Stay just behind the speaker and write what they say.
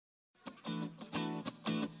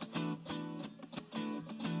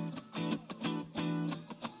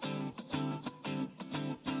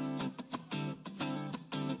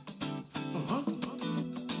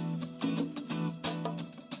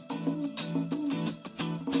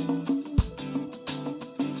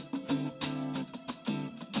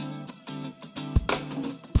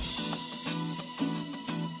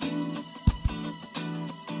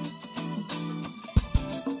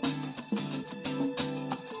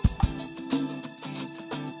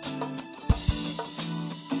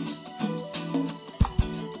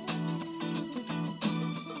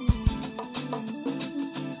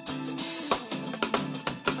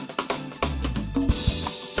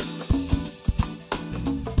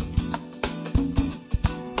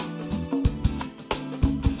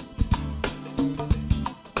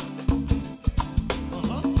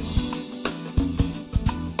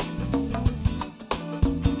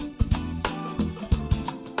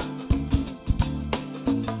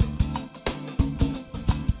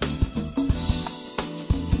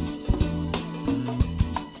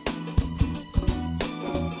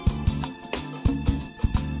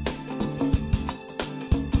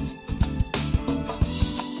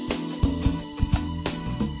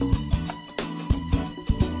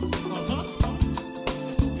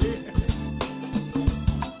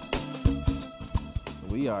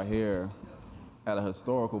are here at a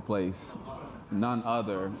historical place, none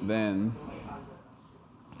other than,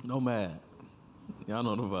 Nomad. Y'all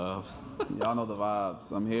know the vibes. y'all know the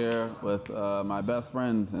vibes. I'm here with my best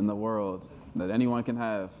friend in the world that anyone can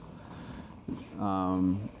have.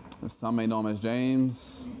 Some may know him as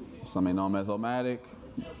James, some may know him as Omatic.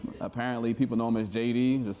 Apparently people know him as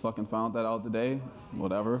JD, just fucking found that out today,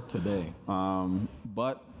 whatever. Today.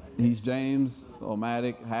 But he's James,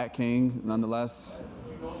 Omatic, Hat King, nonetheless.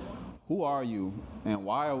 Who are you and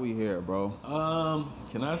why are we here, bro?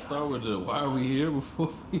 Can I start with the why are we here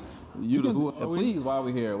before we You do the can, who are we? please, why are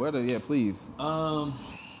we here? Please. So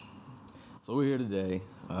we're here today.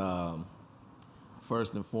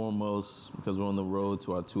 First and foremost, because we're on the road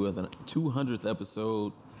to our 200th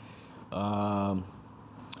episode. And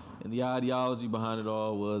the ideology behind it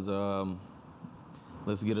all was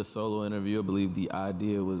let's get a solo interview. I believe the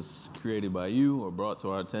idea was created by you or brought to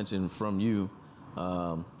our attention from you.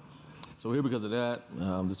 So we're here because of that.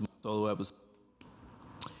 This is my solo episode.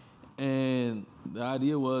 And the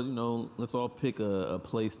idea was, let's all pick a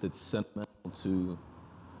place that's sentimental to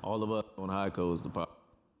all of us on High Coast, the podcast.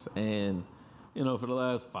 And, for the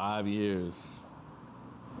last 5 years,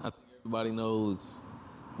 I think everybody knows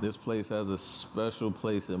this place has a special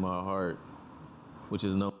place in my heart, which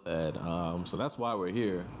is Nomad. So that's why we're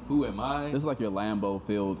here. Who am I? This is like your Lambeau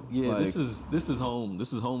field. Yeah, this is home.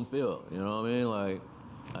 This is home field. You know what I mean? Like,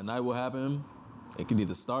 a night will happen. It can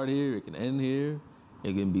either start here, it can end here,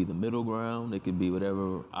 it can be the middle ground, it can be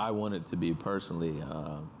whatever I want it to be personally.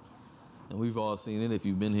 And we've all seen it. If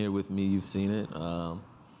you've been here with me, you've seen it.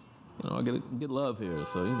 I get love here.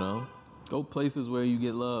 So, go places where you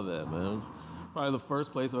get love at, man. Probably the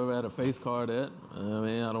first place I've ever had a face card at.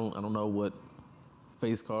 I don't know what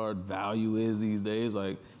face card value is these days.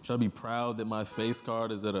 Like, should I be proud that my face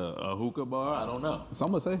card is at a hookah bar? I don't know.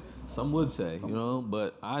 Some would say. Some would say,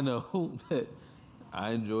 but I know that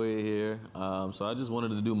I enjoy it here. So I just wanted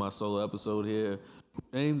to do my solo episode here.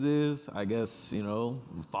 James is, I guess,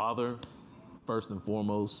 father, first and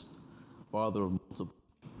foremost, father of multiple,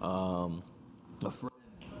 a friend.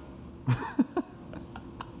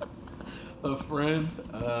 A friend,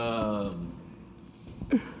 a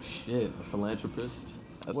philanthropist.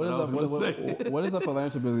 That's what I was going to say. What is a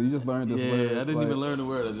philanthropist? You just learned this word. I didn't even learn the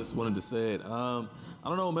word. I just wanted to say it. I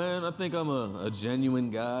don't know, man. I think I'm a genuine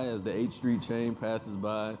guy as the 8th Street chain passes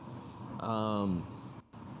by. I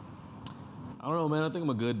don't know, man. I think I'm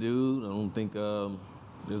a good dude. I don't think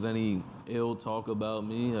there's any ill talk about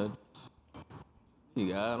me. I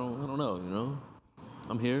don't know,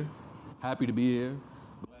 I'm here. Happy to be here.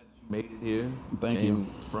 Glad that you made it here. Thank Came you.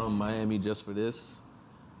 from Miami just for this.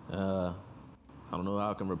 I don't know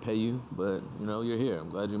how I can repay you, but, you're here. I'm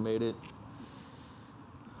glad you made it.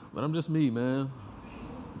 But I'm just me, man.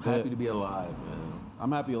 Happy to be alive, man.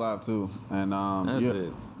 I'm happy alive, too. And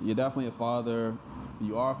you're definitely a father.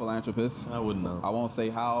 You are a philanthropist. I wouldn't know. I won't say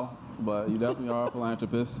how, but you definitely are a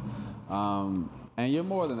philanthropist. And you're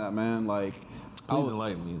more than that, man. Like, please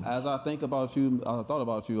enlighten me. As I think about you, I thought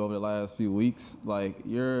about you over the last few weeks. Like,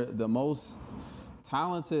 you're the most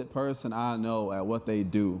talented person I know at what they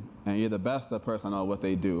do, and you're the best person I know at what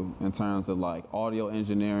they do in terms of like audio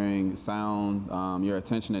engineering, sound, your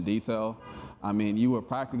attention to detail. I mean, you were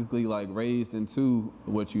practically like raised into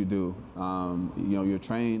what you do. You're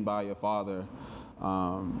trained by your father.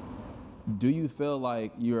 Do you feel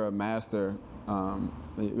like you're a master?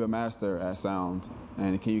 You're a master at sound,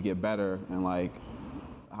 and can you get better? And like,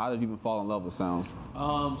 how did you even fall in love with sound?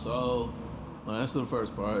 So. Well, that's the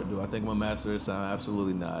first part. Do I think I'm a master at sound?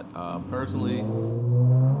 Absolutely not. Personally,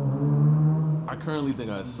 I currently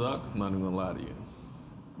think I suck. I'm not even gonna lie to you.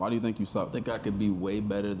 Why do you think you suck? I think I could be way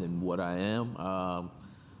better than what I am. I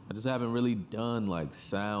just haven't really done like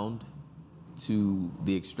sound to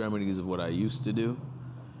the extremities of what I used to do,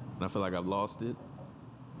 and I feel like I've lost it.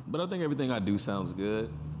 But I think everything I do sounds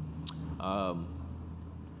good.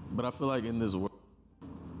 But I feel like in this world,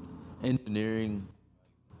 engineering,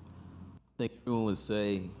 I think everyone would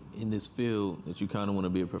say in this field that you kind of want to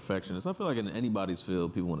be a perfectionist. I feel like in anybody's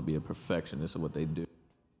field, people want to be a perfectionist of what they do. I think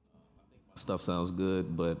my stuff sounds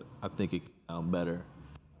good, but I think it can sound better. I feel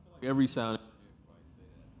like every sound engineer can probably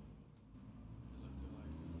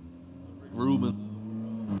say that.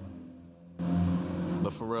 Rubin, the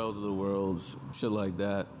Pharrells of the world, shit like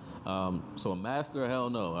that. So a master, hell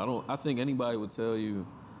no. I think anybody would tell you.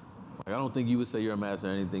 Like, I don't think you would say you're a master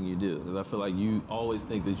at anything you do, because I feel like you always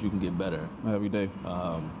think that you can get better. Every day.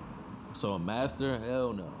 So a master,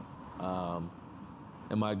 hell no.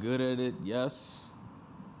 Am I good at it? Yes.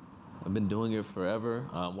 I've been doing it forever.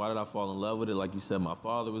 Why did I fall in love with it? Like you said, my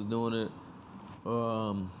father was doing it.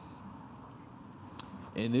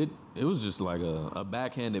 And it was just like a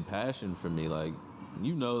backhanded passion for me. Like,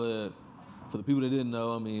 you know that, for the people that didn't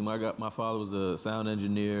know, I mean, my father was a sound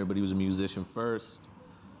engineer, but he was a musician first.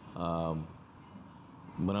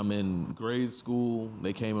 When I'm in grade school,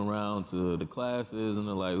 they came around to the classes and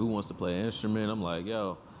they're like, who wants to play an instrument? I'm like,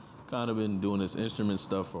 yo, kind of been doing this instrument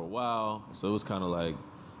stuff for a while. So it was kind of like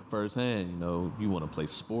firsthand, you know, you want to play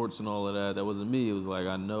sports and all of that. That wasn't me. It was like,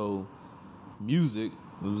 I know music.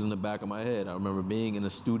 It was in the back of my head. I remember being in a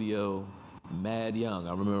studio mad young.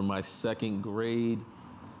 I remember my second grade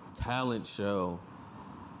talent show.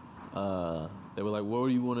 They were like, what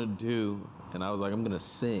do you want to do? And I was like, I'm going to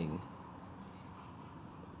sing.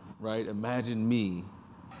 Right? Imagine me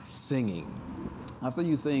singing. I've seen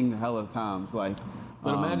you sing hella times, like.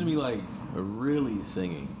 But imagine me like really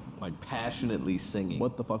singing, like passionately singing.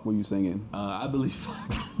 What the fuck were you singing? I believe.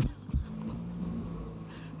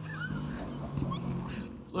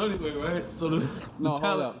 So anyway, right? So the No, talent,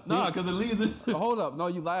 hold up. nah, because it leads into. Hold up, no,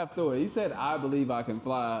 you laughed through it. He said, "I believe I can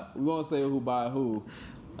fly." We won't say who by who.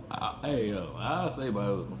 Hey yo, I'll say by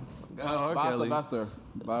who. R. By Kelly. Sylvester.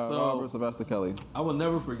 By So- Robert Sylvester Kelly. I will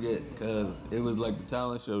never forget because it was like the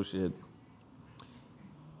talent show shit.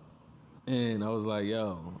 And I was like,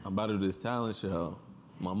 yo, I'm about to do this talent show.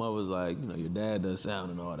 My mother was like, you know, your dad does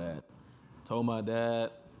sound and all that. Told my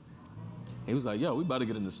dad. He was like, yo, we about to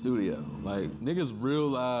get in the studio. Like, niggas real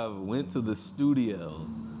live went to the studio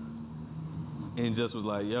and just was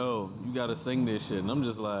like, yo, you gotta sing this shit. And I'm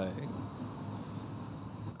just like,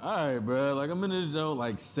 all right, bro. Like, I'm in this joint,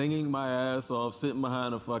 like, singing my ass off, sitting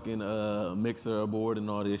behind a fucking mixer board and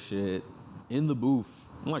all this shit in the booth.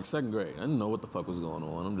 I'm like second grade. I didn't know what the fuck was going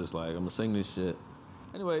on. I'm just like, I'm gonna sing this shit.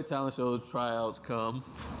 Anyway, talent shows, tryouts come.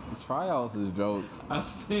 Tryouts is jokes. I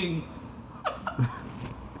sing.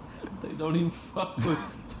 They don't even fuck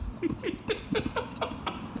with me.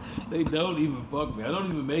 They don't even fuck me. I don't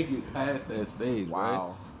even make it past that stage, Wow.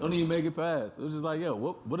 right? Don't even make it past. It was just like, yo,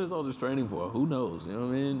 what is all this training for? Who knows? You know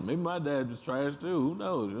what I mean? Maybe my dad was trash too. Who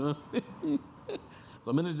knows? You know what I mean?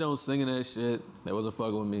 So I'm in this joint singing that shit. That wasn't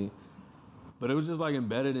fucking with me. But it was just like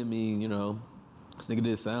embedded in me, you know. This nigga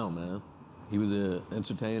did sound, man. He was an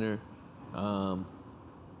entertainer. But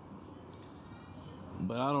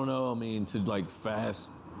I don't know, I mean, to like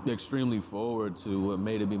fast extremely forward to what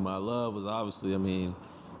made it be my love was obviously, I mean,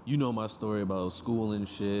 you know my story about school and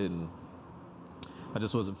shit, and I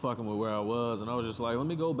just wasn't fucking with where I was, and I was just like, let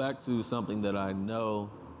me go back to something that I know,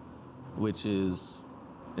 which is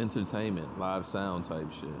entertainment, live sound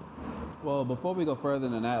type shit. Well, before we go further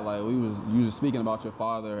than that, like you was speaking about your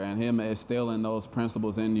father and him instilling those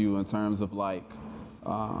principles in you in terms of like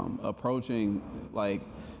approaching, like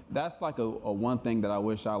that's like a one thing that I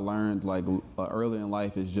wish I learned like early in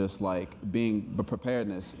life is just like being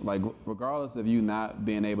preparedness. Like regardless of you not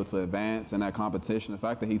being able to advance in that competition, the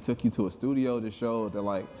fact that he took you to a studio just showed that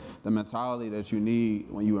like the mentality that you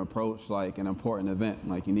need when you approach like an important event.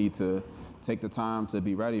 Like you need to take the time to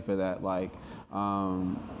be ready for that. Like,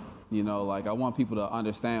 you know, like I want people to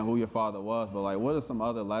understand who your father was, but like what are some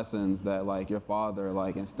other lessons that like your father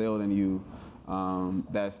like instilled in you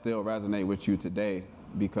that still resonate with you today?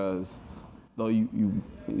 Because though you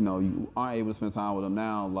aren't able to spend time with him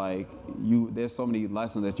now, like there's so many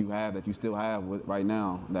lessons that you have that you still have right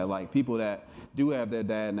now that like people that do have their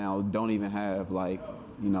dad now don't even have. Like,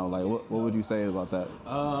 you know, like what would you say about that?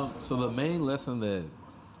 So the main lesson that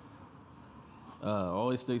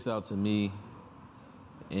always sticks out to me,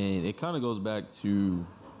 and it kind of goes back to,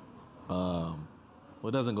 well,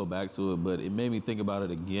 it doesn't go back to it, but it made me think about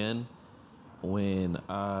it again when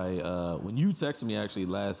when you texted me actually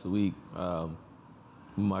last week,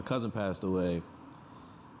 my cousin passed away.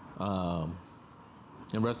 And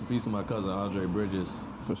rest in peace to my cousin, Andre Bridges.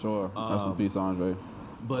 For sure. Rest in peace, Andre.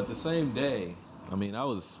 But the same day, I mean, I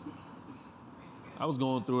was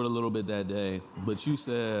going through it a little bit that day, but you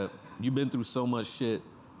said, you've been through so much shit,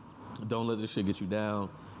 don't let this shit get you down,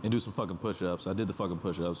 and do some fucking push-ups. I did the fucking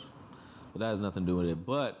push-ups, but that has nothing to do with it.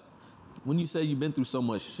 But when you say you've been through so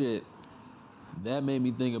much shit, that made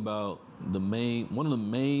me think about one of the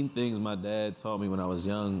main things my dad taught me when I was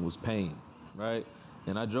young was pain, right?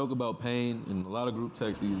 And I joke about pain in a lot of group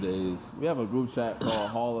texts these days. We have a group chat called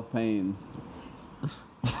Hall of Pain.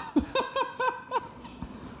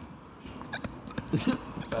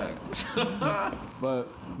 Fact. But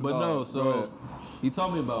no, go so ahead. he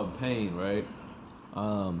taught me about pain, right?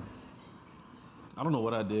 I don't know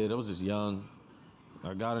what I did. I was just young.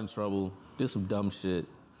 I got in trouble, did some dumb shit.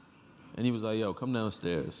 And he was like, yo, come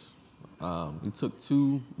downstairs. He took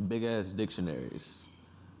 2 big-ass dictionaries.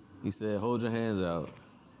 He said, hold your hands out.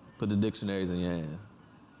 Put the dictionaries in your hand.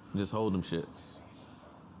 Just hold them shits.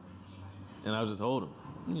 and I was just hold him.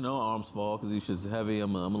 You know, arms fall because he's just heavy.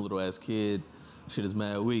 I'm a little ass kid. Shit is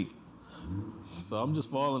mad weak. So I'm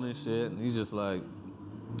just falling and shit, and he's just like,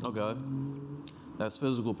 okay, that's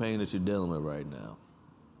physical pain that you're dealing with right now.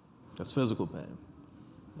 That's physical pain.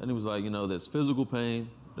 And he was like, you know, there's physical pain,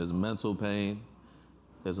 there's mental pain,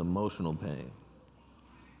 there's emotional pain.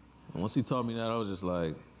 And once he taught me that, I was just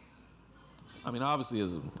like, I mean, obviously,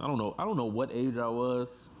 I don't know what age I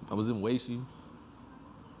was. I was in Weishi.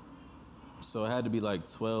 So it had to be like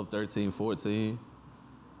 12, 13, 14.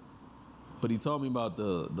 But he taught me about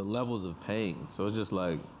the levels of pain. So it's just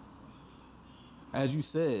like, as you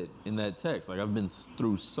said in that text, like I've been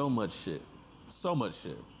through so much shit.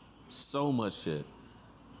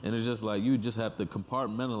 And it's just like, you just have to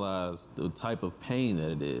compartmentalize the type of pain that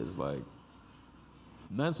it is. Like,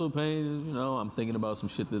 mental pain is, you know, I'm thinking about some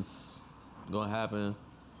shit that's gonna happen.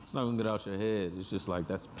 It's not gonna get out your head. It's just like,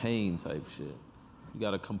 that's pain type shit. You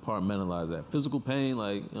gotta compartmentalize that. Physical pain,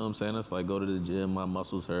 like, you know what I'm saying? That's like, go to the gym, my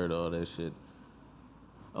muscles hurt, all that shit.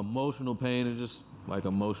 Emotional pain is just like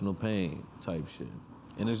emotional pain type shit.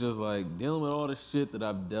 And it's just like, dealing with all the shit that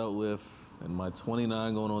I've dealt with in my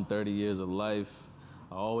 29 going on 30 years of life,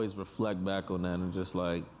 I always reflect back on that and just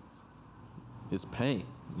like, it's pain.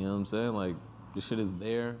 You know what I'm saying? Like, this shit is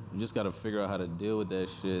there. You just gotta figure out how to deal with that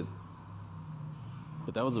shit.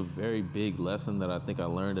 But that was a very big lesson that I think I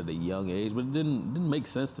learned at a young age, but it didn't make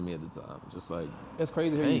sense to me at the time. Just like, it's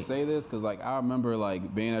crazy to hear you say this, because like I remember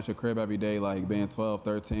like being at your crib every day, like being 12,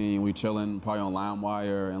 13, we chilling probably on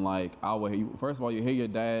LimeWire, and like I would hear, first of all, you hear your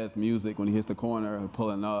dad's music when he hits the corner and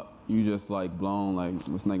pulling up, you just like blown, like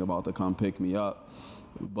this nigga about to come pick me up.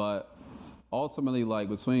 But ultimately, like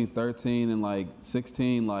between 13 and like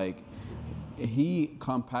 16, like he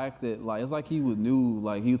compacted, like it's like he knew,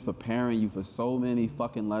 like he was preparing you for so many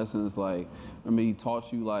fucking lessons. Like, I mean, he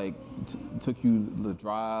taught you, like took you to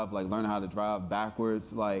drive, like learning how to drive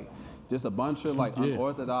backwards, like just a bunch of like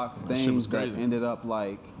unorthodox things that ended up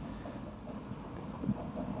like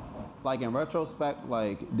in retrospect,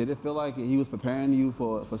 like did it feel like he was preparing you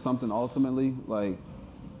for something ultimately? Like,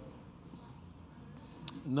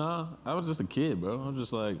 nah, I was just a kid, bro. I was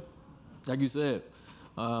just like you said,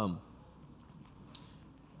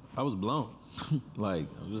 I was blown. Like,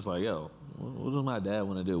 I was just like, yo, what does my dad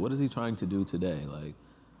want to do? What is he trying to do today? Like,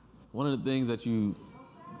 one of the things that you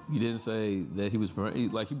didn't say that he was,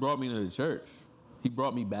 like, he brought me into the church. He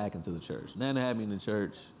brought me back into the church. Nana had me in the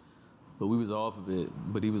church, but we was off of it.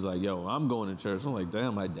 But he was like, yo, I'm going to church. I'm like,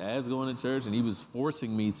 damn, my dad's going to church? And he was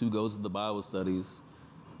forcing me to go to the Bible studies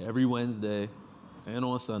every Wednesday and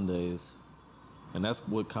on Sundays. And that's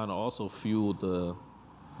what kind of also fueled the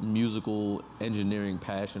musical engineering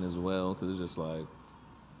passion as well, because it's just like,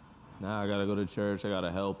 now I gotta go to church, I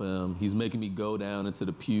gotta help him. He's making me go down into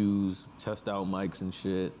the pews, test out mics and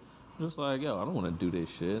shit. I'm just like, yo, I don't want to do this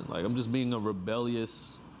shit. Like, I'm just being a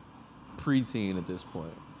rebellious preteen at this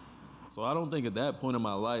point. So I don't think at that point in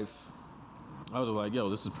my life, I was just like, yo,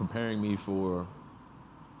 this is preparing me for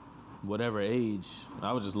whatever age.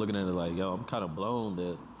 I was just looking at it like, yo, I'm kind of blown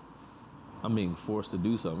that I'm being forced to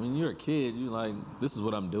do something. I mean, you're a kid. You're like, this is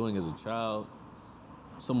what I'm doing as a child.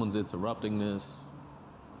 Someone's interrupting this.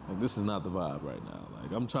 Like, this is not the vibe right now.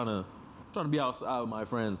 Like, I'm trying to be outside with my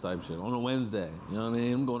friends type shit on a Wednesday. You know what I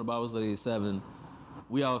mean? I'm going to Bible study at 7.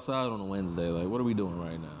 We outside on a Wednesday. Like, what are we doing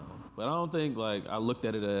right now? But I don't think, like, I looked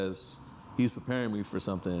at it as he's preparing me for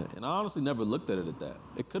something. And I honestly never looked at it at that.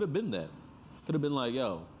 It could have been that. Could have been like,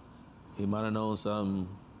 yo, he might have known something.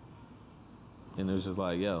 And it was just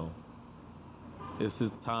like, yo, it's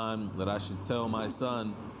his time that I should tell my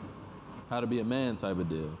son how to be a man type of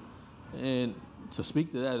deal. And to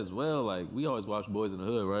speak to that as well, like, we always watched Boys in the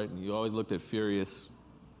Hood, right? And you always looked at Furious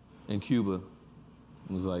in Cuba.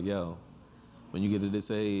 It was like, yo, when you get to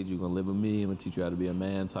this age, you're gonna live with me, I'm gonna teach you how to be a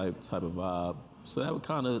man type of vibe. So that would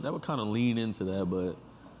kind of lean into that, but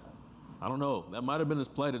I don't know. That might have been his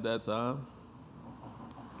plight at that time.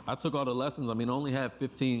 I took all the lessons. I mean, I only had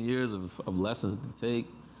 15 years of lessons to take.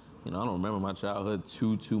 You know, I don't remember my childhood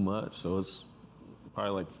too much, so it's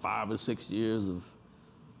probably like 5 or 6 years of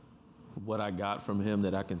what I got from him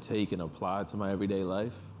that I can take and apply to my everyday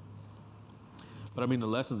life. But I mean, the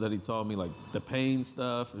lessons that he taught me, like the pain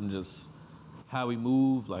stuff and just how he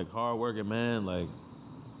moved, like hard-working man, like,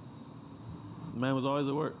 man was always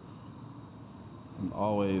at work.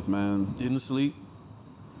 Always, man. Didn't sleep,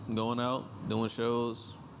 going out, doing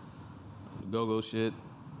shows, go-go shit.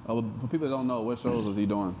 For people that don't know, what shows was he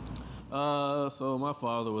doing? So my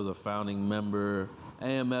father was a founding member,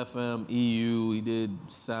 AM/FM, EU. He did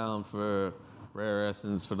sound for Rare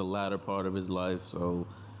Essence for the latter part of his life. So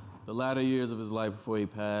the latter years of his life before he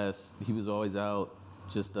passed, he was always out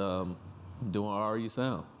just doing RE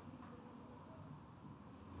Sound.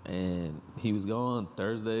 And he was gone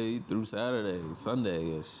Thursday through Saturday,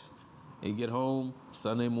 Sunday-ish. He'd get home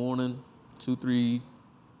Sunday morning, 2, 3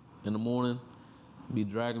 in the morning, be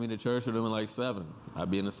dragging me to church with him at like 7. I'd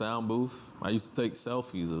be in the sound booth. I used to take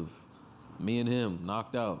selfies of me and him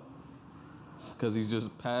knocked out because he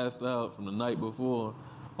just passed out from the night before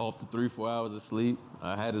off the 3-4 hours of sleep.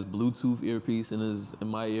 I had his Bluetooth earpiece in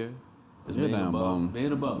my ear. It's You're being a damn bum. bum.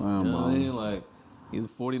 Being a bum. Damn You know what I bum. mean? Like, he's a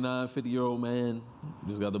 49, 50-year-old man,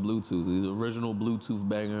 just got the Bluetooth. He's the original Bluetooth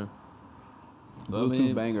banger. So,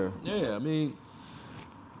 Bluetooth banger. Yeah, I mean,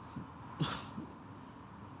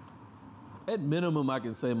 at minimum, I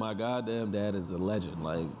can say my goddamn dad is a legend.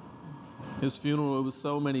 Like, his funeral, it was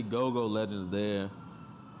so many go-go legends there.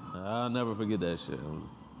 I'll never forget that shit. It was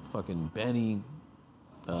fucking Benny.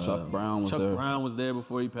 Chuck Brown was there. Chuck Brown was there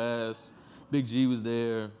before he passed. Big G was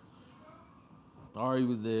there. Ari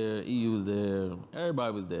was there. EU was there.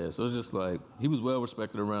 Everybody was there. So it's just like, he was well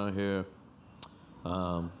respected around here.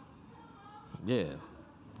 Yeah,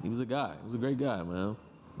 he was a guy. He was a great guy, man.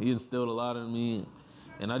 He instilled a lot in me.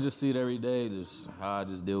 And I just see it every day, just how I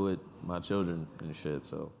just deal with my children and shit,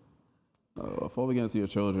 so. Before we get into your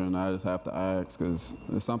children, I just have to ask, because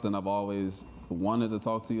it's something I've always wanted to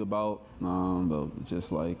talk to you about, but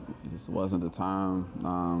just like, it just wasn't the time.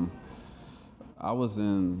 I think I was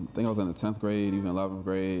in the 10th grade, even 11th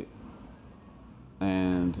grade,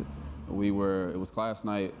 and it was class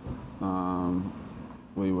night.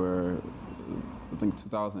 We were, I think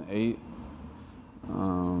 2008,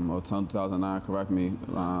 or 2009, correct me.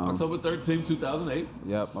 October 13, 2008.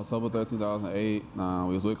 Yep, October 3rd, 2008.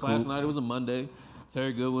 We was with Class Coop. night, it was a Monday.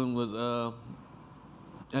 Terry Goodwin was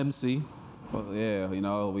MC. Well, yeah,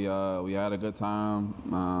 we had a good time.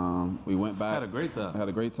 We went back. Had a great time. Had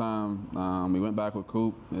a great time. We went back with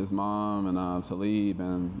Coop, his mom, and Talib,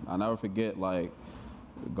 and I never forget like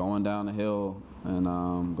going down the hill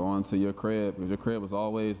and going to your crib, because your crib was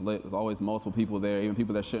always lit. There's always multiple people there, even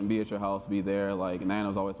people that shouldn't be at your house be there. Like Nana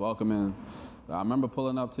was always welcoming. I remember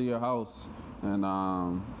pulling up to your house, and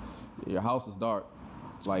your house was dark,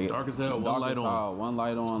 like Dark as hell, one light on. One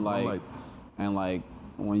light on, like, light. and like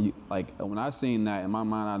when I seen that, in my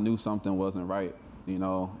mind, I knew something wasn't right, but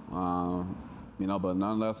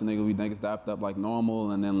nonetheless, we niggas dapped up like normal,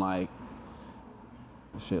 and then like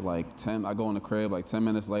shit, like I go in the crib, like 10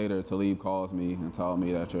 minutes later, Talib calls me and told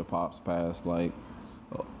me that your pops passed. Like,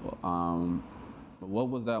 what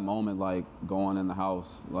was that moment like going in the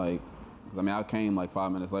house? Like, 'cause, I mean, I came like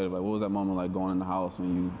 5 minutes later, but what was that moment like going in the house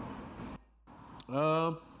when you?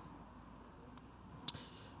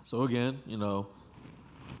 So again,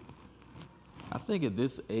 I think at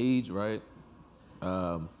this age, right,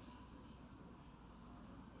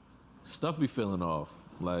 stuff be feeling off.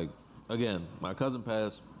 Like, again, my cousin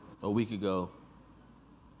passed a week ago,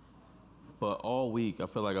 but all week I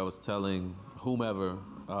feel like I was telling whomever,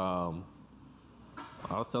 I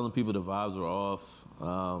was telling people the vibes were off.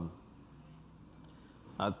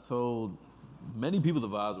 I told many people the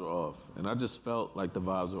vibes were off, and I just felt like the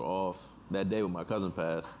vibes were off that day when my cousin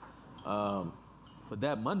passed. But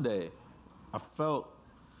that Monday, I felt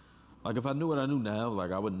like if I knew what I knew now,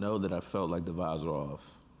 like I would know that I felt like the vibes were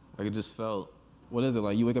off. Like it just felt. What is it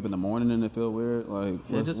like? You wake up in the morning and it feel weird? Like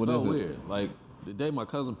It just felt is it? weird. Like the day my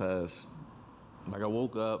cousin passed, like I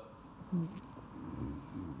woke up.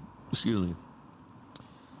 Excuse me.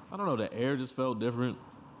 I don't know. The air just felt different.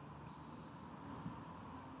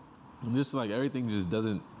 And just like everything just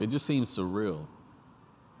doesn't. It just seems surreal.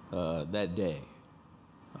 That day.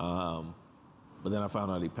 But then I found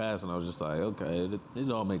out he passed, and I was just like, okay, it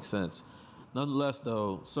all makes sense. Nonetheless,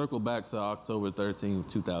 though, circle back to October 13th,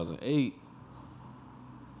 2008.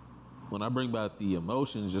 When I bring back the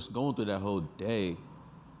emotions, just going through that whole day,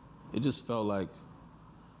 it just felt like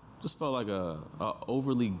a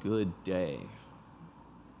overly good day.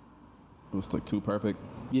 It was like too perfect.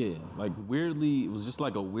 Yeah, like weirdly, it was just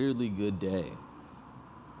like a weirdly good day.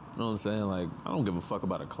 You know what I'm saying? Like, I don't give a fuck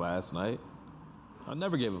about a class night. I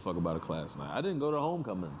never gave a fuck about a class night. I didn't go to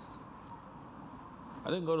homecomings. I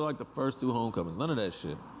didn't go to like the first 2 homecomings, none of that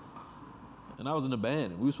shit. And I was in a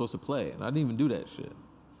band, and we were supposed to play, and I didn't even do that shit.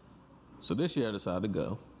 So this year I decided to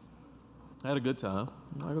go. I had a good time.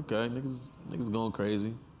 I'm like, okay, niggas going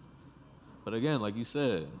crazy. But again, like you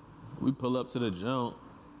said, we pull up to the jump,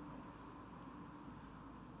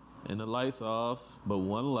 and the lights off, but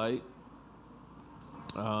one light.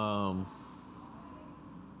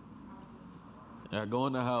 I go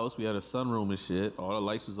in the house, we had a sunroom and shit. All the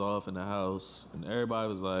lights was off in the house, and everybody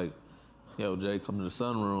was like, yo, Jay, come to the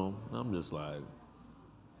sunroom. And I'm just like,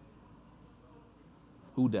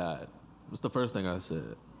 who died? That's the first thing I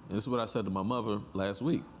said. And this is what I said to my mother last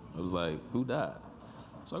week. I was like, who died?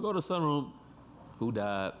 So I go to the sunroom, who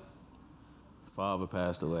died? Father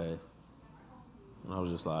passed away. And I was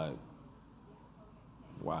just like,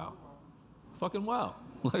 wow. Fucking wow.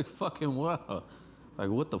 Like, fucking wow. Like,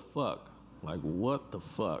 what the fuck? Like, what the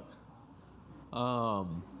fuck? So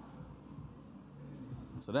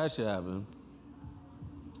that shit happened.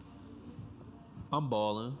 I'm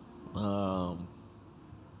balling.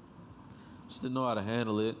 Just didn't know how to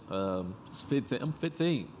handle it. It's 15. I'm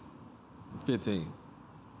 15. 15. You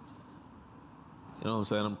know what I'm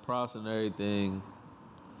saying? I'm processing everything.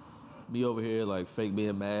 Me over here, like, fake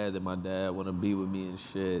being mad that my dad want to be with me and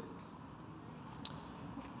shit.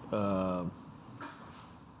 Was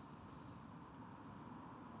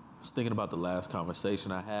thinking about the last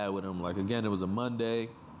conversation I had with him. Like, again, it was a Monday.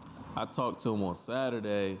 I talked to him on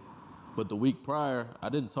Saturday, but the week prior, I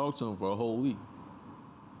didn't talk to him for a whole week.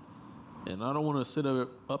 And I don't want to sit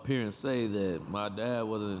up here and say that my dad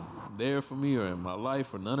wasn't there for me or in my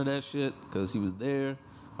life or none of that shit, because he was there.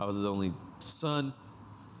 I was his only son,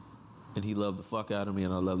 and he loved the fuck out of me,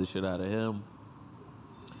 and I loved the shit out of him.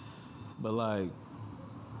 But, like,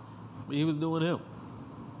 he was doing him.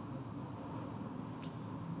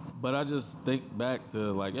 But I just think back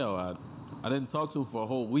to, like, yo, I didn't talk to him for a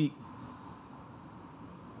whole week.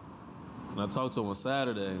 And I talked to him on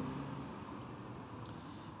Saturday.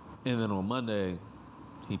 And then on Monday,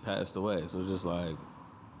 he passed away. So it's just like,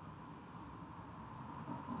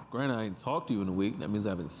 granted, I ain't talked to you in a week. That means I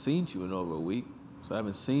haven't seen you in over a week. So I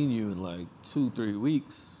haven't seen you in like 2-3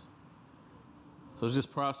 weeks. So it's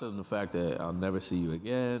just processing the fact that I'll never see you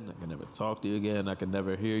again. I can never talk to you again. I can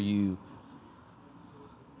never hear you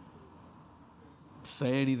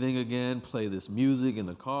say anything again, play this music in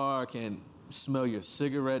the car. I can't smell your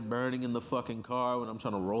cigarette burning in the fucking car when I'm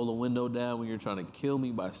trying to roll the window down when you're trying to kill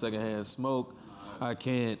me by secondhand smoke. I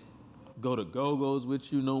can't go to Go-Go's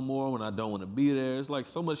with you no more when I don't want to be there. It's like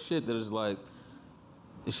so much shit that is like,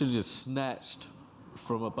 it should have just snatched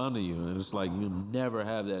from up under you. And it's like, you'll never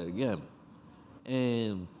have that again.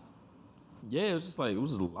 And yeah, it was just like, it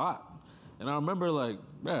was just a lot. And I remember like,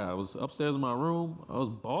 yeah, I was upstairs in my room. I was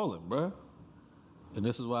bawling, bruh. And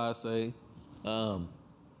this is why I say,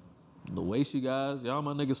 the waste you guys, y'all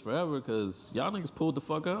my niggas forever, because y'all niggas pulled the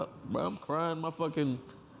fuck up. Bro, I'm crying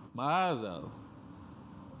my eyes out.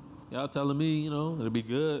 Y'all telling me, you know, it'll be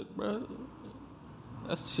good, bro.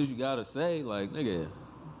 That's the shit you gotta say. Like, nigga,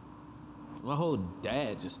 my whole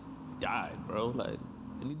dad just died, bro. Like,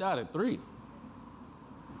 and he died at 3.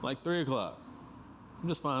 Like 3 o'clock. I'm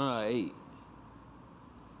just finding out at 8.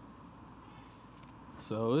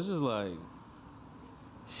 So it's just like,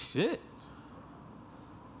 shit.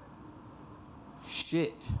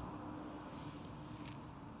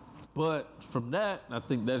 But from that, I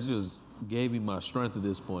think that just gave me my strength at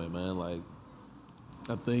this point, man. Like,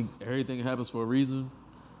 I think everything happens for a reason,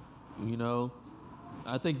 you know.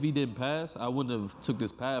 I think if he didn't pass, I wouldn't have took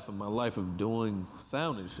this path in my life of doing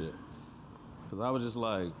sound and shit. Because I was just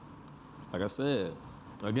like I said,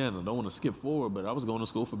 again, I don't want to skip forward, but I was going to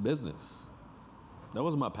school for business. That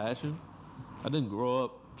was my passion. I didn't grow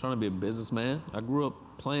up trying to be a businessman. I grew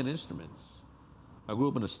up playing instruments. I grew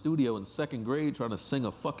up in a studio in 2nd grade trying to sing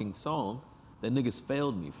a fucking song that niggas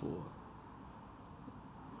failed me for.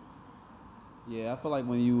 Yeah, I feel like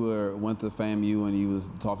when you went to FAMU and you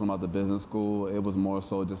was talking about the business school, it was more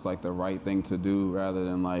so just like the right thing to do rather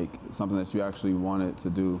than like something that you actually wanted to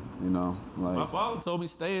do, you know? Like, my father told me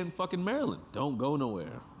stay in fucking Maryland. Don't go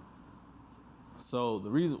nowhere. So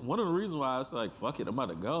one of the reasons why I was like, fuck it, I'm about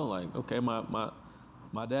to go. Like, okay,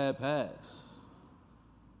 my dad passed.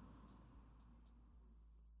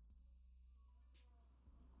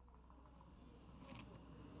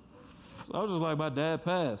 So I was just like, my dad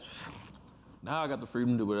passed. Now I got the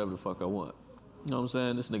freedom to do whatever the fuck I want. You know what I'm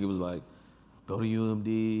saying? This nigga was like, go to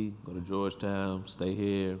UMD, go to Georgetown, stay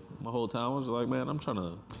here. My whole time I was like, man, I'm trying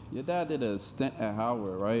to... Your dad did a stint at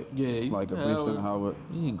Howard, right? Yeah. Like a brief stint at Howard.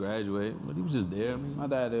 He didn't graduate, but he was just there. I mean, my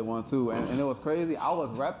dad did one too, and it was crazy. I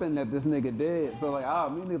was repping that this nigga did. So like,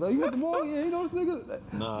 me niggas like, you got the ball? Yeah, you know this nigga?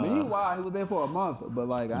 Nah. Meanwhile, he was there for a month, but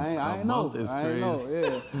like, I ain't know. Month is I ain't know,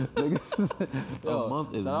 yeah. Niggas, a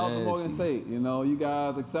month is shout out to nasty. Morgan State. You know, you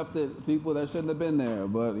guys accepted people that shouldn't have been there,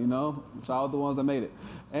 but you know, shout out the ones that made it.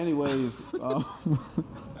 Anyways.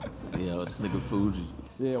 Yeah, this nigga Fuji.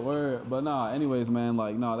 Yeah, word. But nah, anyways, man,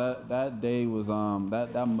 like, no, that day was,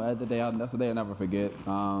 that's the day I never forget.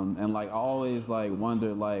 And like, I always like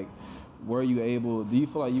wondered, like, were you able? Do you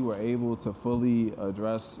feel like you were able to fully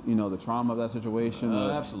address, the trauma of that situation?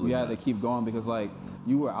 Or Absolutely you had not. to keep going because like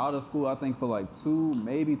you were out of school, I think for like 2,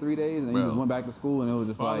 maybe 3 days, and then you Bro. just went back to school, and it was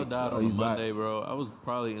just Father like, died oh, on a he's back. Monday, bro. I was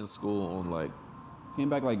probably in school on like Came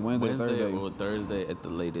back like Wednesday Thursday. or Thursday at the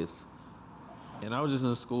latest. And I was just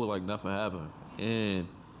in school like nothing happened. And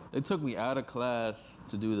they took me out of class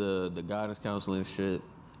to do the guidance counseling shit.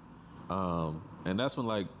 And that's when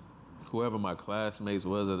like whoever my classmates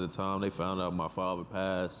was at the time, they found out my father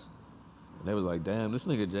passed. And they was like, damn, this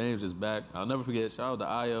nigga James is back. I'll never forget, shout out to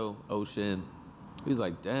Io Ocean. He was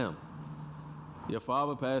like, damn, your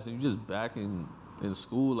father passed and you just back in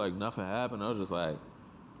school like nothing happened. I was just like,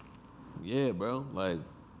 yeah, bro. Like,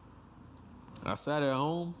 I sat at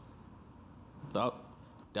home, died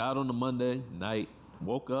on the Monday night,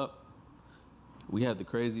 woke up. We had the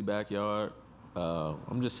crazy backyard.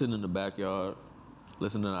 I'm just sitting in the backyard,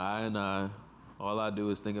 listening to I. All I do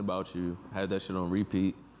is think about you. Had that shit on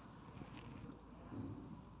repeat.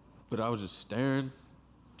 But I was just staring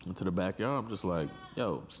into the backyard. I'm just like,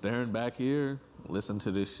 yo, staring back here, listen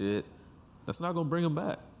to this shit. That's not gonna bring him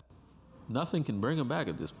back. Nothing can bring him back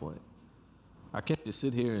at this point. I can't just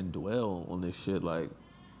sit here and dwell on this shit. Like,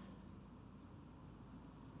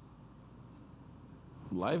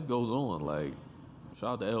 life goes on. Like,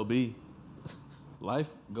 shout out to LB. Life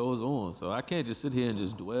goes on. So I can't just sit here and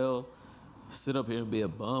just dwell, sit up here and be a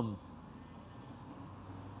bum.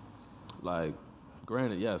 Like,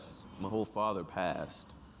 granted, yes, my whole father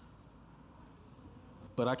passed.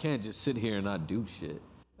 But I can't just sit here and not do shit.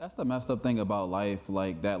 That's the messed up thing about life,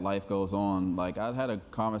 like that life goes on. Like I had a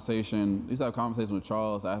conversation, used to have a conversation with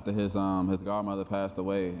Charles after his godmother passed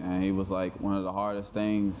away, and he was like, one of the hardest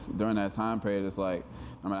things during that time period is like,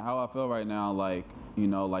 no matter how I feel right now, like,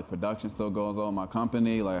 like production still goes on in my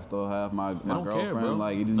company, like I still have my don't girlfriend, care, bro.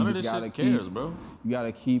 like you None of just this gotta shit keep, cares, bro. you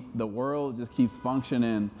gotta keep, the world just keeps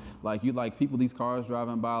functioning. Like you, like people, these cars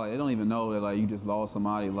driving by, like they don't even know that like you just lost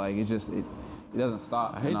somebody. Like it doesn't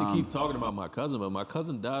stop. I hate to keep talking about my cousin, but my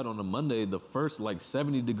cousin died on a Monday, the first like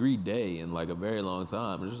 70-degree day in like a very long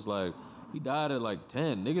time. It's just like, he died at like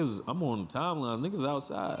 10. Niggas, I'm on the timeline, niggas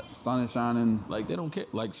outside. Sun is shining. Like they don't care.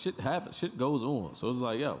 Like shit happens, shit goes on. So it's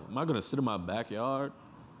like, yo, am I gonna sit in my backyard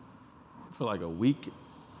for like a week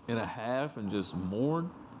and a half and just mourn?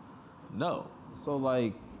 No. So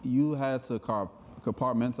like you had to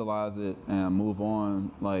compartmentalize it and move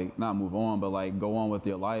on, like not move on, but like go on with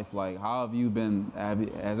your life. Like how have you been,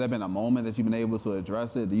 has there been a moment that you've been able to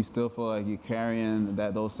address it? Do you still feel like you're carrying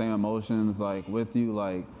those same emotions like with you?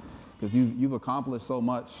 Like, because you've accomplished so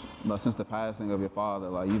much since the passing of your father.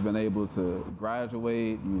 Like you've been able to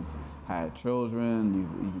graduate, you've had children,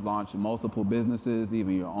 you've launched multiple businesses,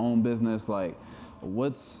 even your own business. Like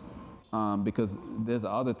what's, because there's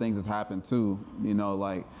other things that's happened too,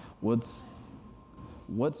 like what's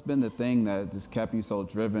been the thing that just kept you so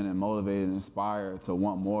driven and motivated and inspired to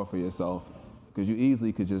want more for yourself? Because you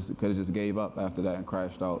easily could have just gave up after that and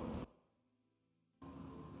crashed out.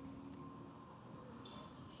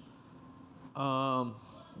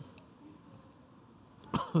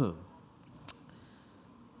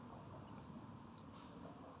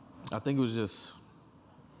 I think it was just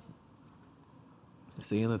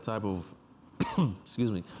seeing the type of,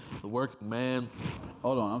 excuse me, the working man.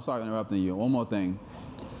 Hold on, I'm sorry for interrupting you. One more thing.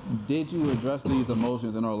 Did you address these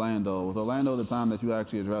emotions in Orlando? Was Orlando the time that you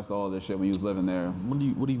actually addressed all this shit when you was living there? What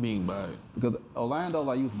do you mean by it? Because Orlando,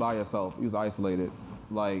 like you was by yourself, you was isolated,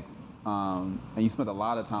 like, and you spent a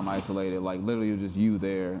lot of time isolated, like literally it was just you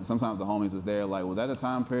there. Sometimes the homies was there. Like, was that a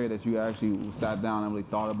time period that you actually sat down and really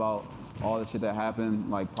thought about all the shit that happened,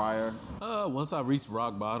 like prior? Once I reached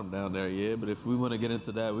rock bottom down there, yeah. But if we want to get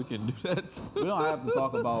into that, we can do that too. We don't have to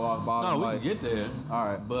talk about rock bottom. No, we can get there. All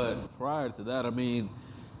right. But prior to that, I mean,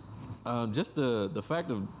 just the fact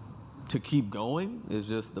of to keep going is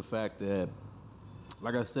just the fact that,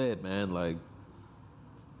 like I said, man, like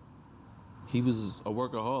he was a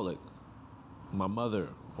workaholic. My mother,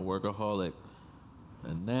 a workaholic.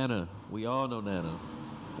 And Nana, we all know Nana,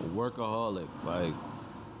 a workaholic. Like,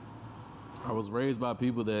 I was raised by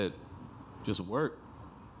people that just work,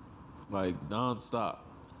 like nonstop.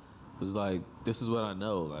 It's like, this is what I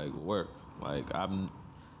know, like work. Like I'm,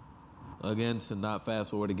 again, to not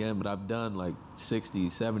fast forward again, but I've done like 60,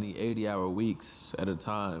 70, 80-hour weeks at a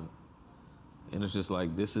time. And it's just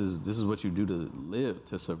like, this is what you do to live,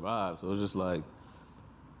 to survive. So it's just like,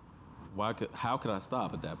 how could I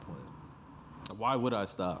stop at that point? Why would I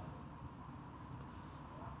stop?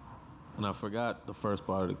 And I forgot the first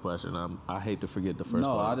part of the question. I hate to forget the first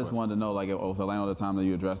part. No, I of the just question. wanted to know, like, was Orlando the time that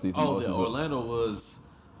you addressed these emotions? Oh, yeah, Orlando was,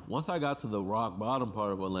 once I got to the rock bottom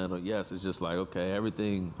part of Orlando, yes, it's just like, okay,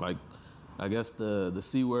 everything, like, I guess the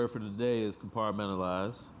C word for today is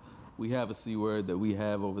compartmentalize. We have a C word that we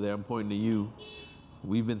have over there. I'm pointing to you.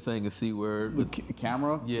 We've been saying a C word. But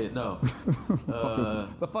Camera? yeah, no.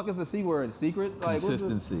 The fuck is the C word? Secret? Like,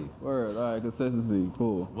 Consistency. Word. All right, consistency.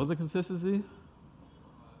 Cool. Was it consistency?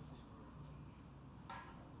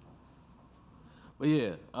 But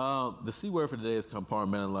yeah, the C word for today is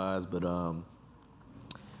compartmentalized. But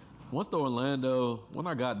once when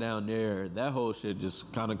I got down there, that whole shit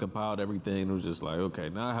just kind of compiled everything. It was just like, okay,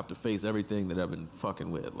 now I have to face everything that I've been fucking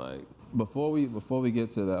with. Like, before we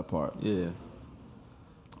get to that part, yeah,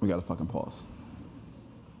 we gotta fucking pause.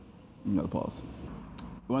 We gotta pause.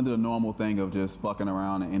 We went to the normal thing of just fucking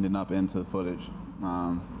around and ending up into footage.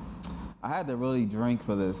 I had to really drink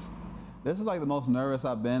for this. This is like the most nervous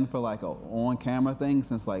I've been for like a on-camera thing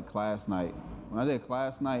since like class night. When I did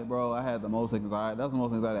class night, bro, I had the most anxiety. That's the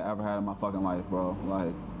most anxiety I ever had in my fucking life, bro.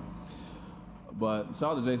 Like, but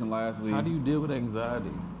shout out to Jason Lastly. How do you deal with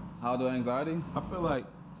anxiety? How do anxiety? I feel like,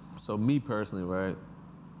 so me personally, right?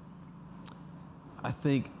 I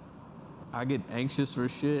think I get anxious for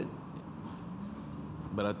shit,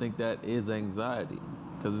 but I think that is anxiety,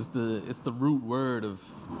 because it's the root word of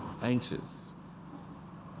anxious.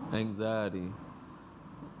 Anxiety.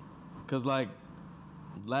 Because like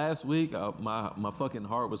last week, my fucking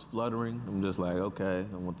heart was fluttering. I'm just like, okay,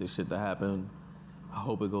 I want this shit to happen. I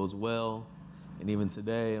hope it goes well. And even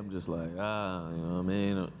today, I'm just like, you know what I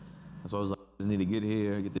mean? That's why I was like, I just need to get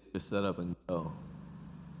here, get this shit set up and go.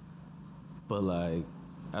 But like,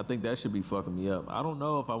 I think that should be fucking me up. I don't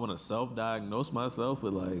know if I want to self-diagnose myself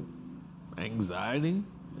with like anxiety.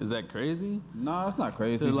 Is that crazy? No, it's not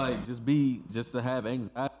crazy. To like just to have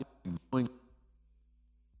anxiety.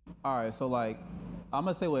 All right, so like, I'm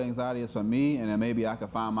gonna say what anxiety is for me, and then maybe I could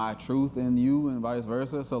find my truth in you, and vice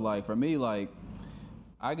versa. So like, for me, like,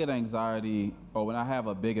 I get anxiety, or when I have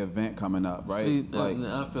a big event coming up, right? See, like,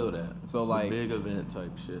 I feel that. So like, big event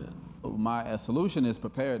type shit. My solution is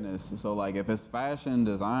preparedness. So like, if it's fashion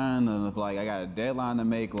design, and if like I got a deadline to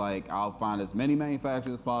make, like I'll find as many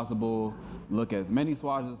manufacturers as possible, look at as many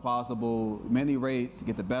swatches as possible, many rates,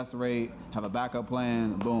 get the best rate, have a backup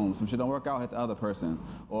plan. Boom, some shit don't work out, hit the other person.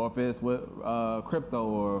 Or if it's with crypto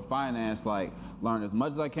or finance, like learn as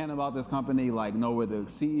much as I can about this company, like know where the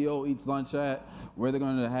CEO eats lunch at, where they're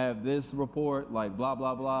going to have this report, like blah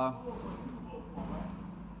blah blah.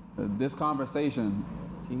 This conversation.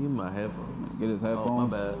 Can you give me my headphones? Get his headphones. Oh, my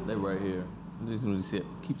bad. They right here. I just want to see.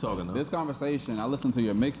 Keep talking though. This conversation, I listened to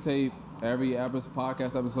your mixtape, every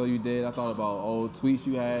podcast episode you did. I thought about old tweets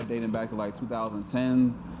you had dating back to like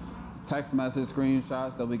 2010, text message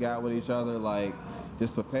screenshots that we got with each other, like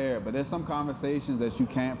just prepared. But there's some conversations that you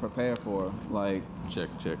can't prepare for, like check.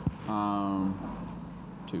 Two. All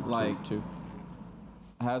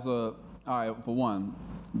right, for one,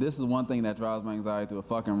 this is one thing that drives my anxiety through a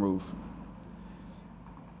fucking roof.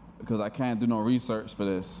 Because I can't do no research for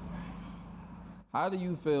this. How do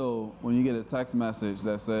you feel when you get a text message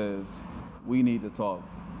that says, "We need to talk"?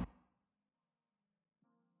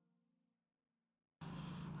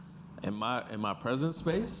 In my present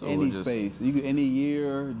space? Or Any just, space. You could, any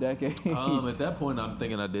year, decade. At that point, I'm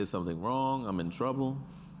thinking I did something wrong. I'm in trouble.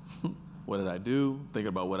 What did I do? Thinking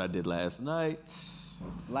about what I did last night.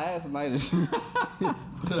 Last night is...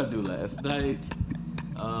 What did I do last night?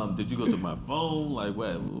 Did you go through my phone? Like,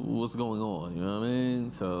 what's going on? You know what I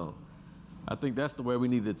mean? So I think that's the way we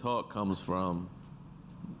need to talk comes from.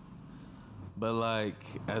 But like,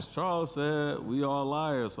 as Charles said, we all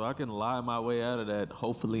liars, so I can lie my way out of that,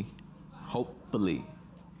 hopefully.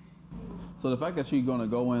 So the fact that you're gonna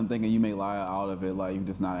go in thinking you may lie out of it, like you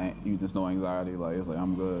just no anxiety, like it's like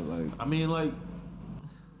I'm good, like. I mean, like.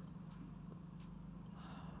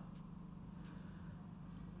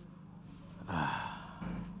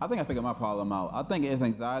 I think I figured my problem out. I think it's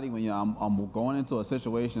anxiety when I'm going into a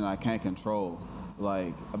situation I can't control.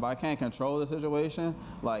 Like, if I can't control the situation,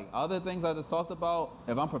 like other things I just talked about,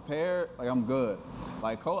 if I'm prepared, like I'm good.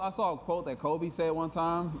 Like, I saw a quote that Kobe said one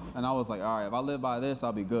time, and I was like, all right, if I live by this,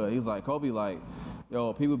 I'll be good. He's like, Kobe, like,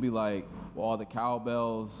 yo, people be like, well, all the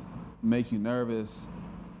cowbells make you nervous.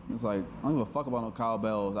 It's like, I don't give a fuck about no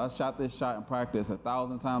cowbells. I shot this shot in practice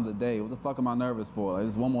 1,000 times a day. What the fuck am I nervous for? Like,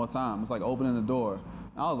 just one more time. It's like opening the door.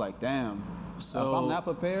 And I was like, damn. So if I'm not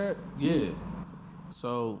prepared, yeah.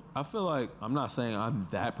 So I feel like, I'm not saying I'm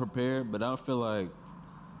that prepared, but I feel like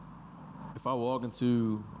if I walk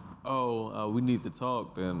into, we need to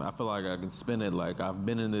talk, then I feel like I can spin it like I've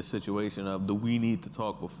been in this situation of the we need to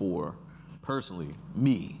talk before. Personally,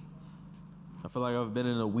 me. I feel like I've been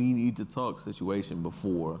in a we need to talk situation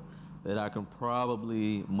before that I can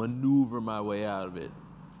probably maneuver my way out of it.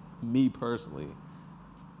 Me personally.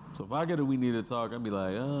 So if I get a we need to talk, I'd be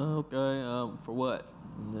like, okay, for what?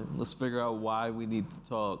 And then let's figure out why we need to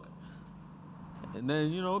talk. And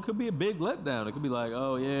then, it could be a big letdown. It could be like,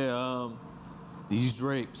 oh yeah, these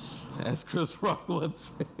drapes, as Chris Rock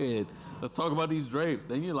once said. Let's talk about these drapes.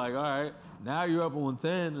 Then you're like, all right, now you're up on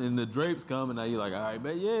 10 and the drapes come and now you're like, all right,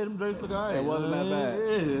 but yeah, them drapes look all right. It wasn't that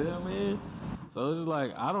bad. Yeah, I mean. So it's just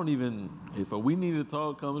like, I don't even, if a we need to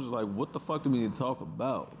talk comes, it's just like, what the fuck do we need to talk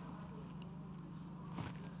about?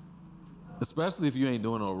 Especially if you ain't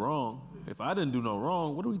doing no wrong. If I didn't do no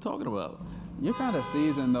wrong, what are we talking about? You're kind of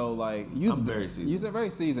seasoned though, like I'm very seasoned. You're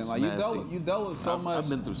very seasoned. Like you dealt with so much. I've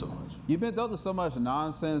been through so much. You've been dealt with so much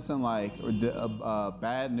nonsense and like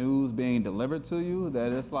bad news being delivered to you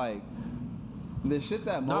that it's like the shit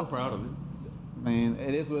that most. Not proud of it. I mean,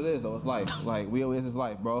 it is what it is though. It's life. Like we always is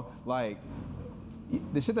life, bro. Like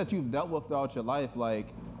the shit that you've dealt with throughout your life,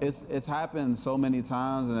 like it's happened so many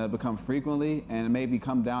times and it become frequently and it maybe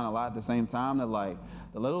come down a lot at the same time that like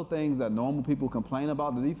the little things that normal people complain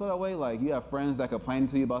about. Do you feel that way? Like you have friends that complain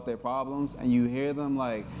to you about their problems and you hear them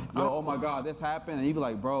like, yo, oh my God, this happened, and you be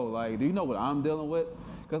like, bro, like, do you know what I'm dealing with?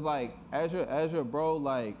 Cause like as your bro,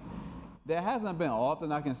 like there hasn't been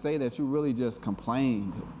often I can say that you really just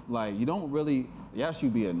complained. Like you don't really, yes, you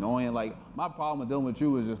be annoying. Like my problem with dealing with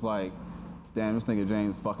you is just like, damn, this nigga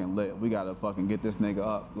James fucking lit. We gotta fucking get this nigga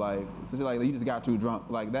up. Like, it's just like you just got too drunk.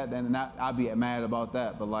 Like that, then I'd be mad about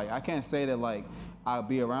that. But like, I can't say that like I'll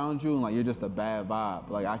be around you and like you're just a bad vibe.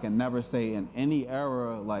 Like I can never say in any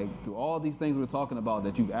era, like through all these things we're talking about,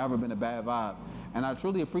 that you've ever been a bad vibe. And I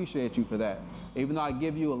truly appreciate you for that. Even though I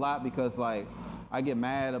give you a lot because like I get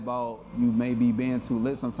mad about you maybe being too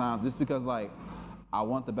lit sometimes, just because like I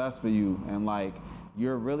want the best for you and like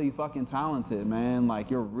you're really fucking talented, man. Like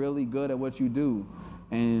you're really good at what you do.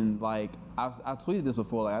 And like I tweeted this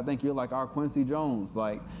before, like I think you're like our Quincy Jones.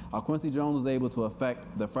 Like our Quincy Jones was able to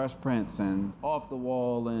affect the Fresh Prince and Off the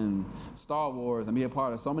Wall and Star Wars and be a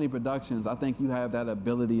part of so many productions. I think you have that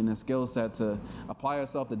ability and the skill set to apply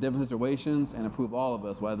yourself to different situations and improve all of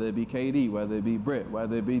us, whether it be KD, whether it be Britt,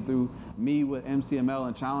 whether it be through me with MCML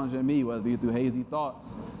and challenging me, whether it be through Hazy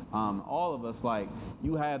Thoughts. All of us, like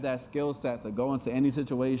you have that skill set to go into any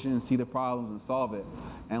situation, see the problems and solve it.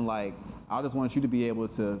 And like I just want you to be able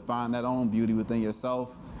to find that own beauty within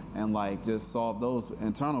yourself and like just solve those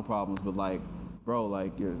internal problems. But like, bro,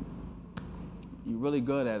 like you're really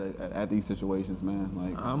good at these situations, man.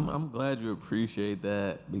 Like I'm glad you appreciate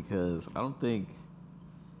that because I don't think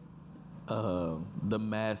the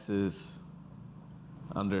masses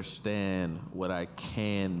understand what I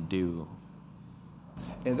can do.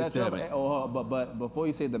 Is that your, but before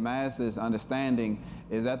you say the masses understanding,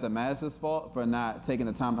 is that the masses' fault for not taking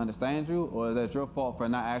the time to understand you, or is that your fault for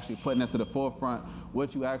not actually putting into the forefront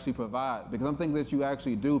what you actually provide? Because some things that you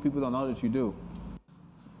actually do, people don't know that you do.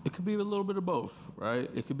 It could be a little bit of both, right?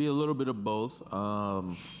 It could be a little bit of both,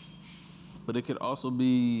 but it could also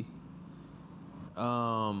be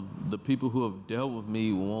the people who have dealt with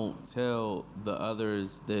me won't tell the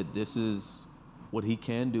others that this is what he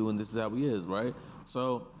can do and this is how he is, right?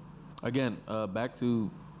 So, again, back to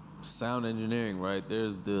sound engineering, right?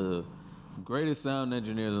 There's the greatest sound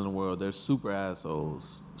engineers in the world. They're super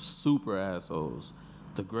assholes.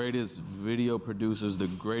 The greatest video producers, the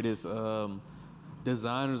greatest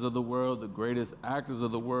designers of the world, the greatest actors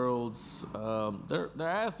of the world. They're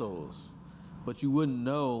assholes. But you wouldn't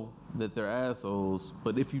know that they're assholes.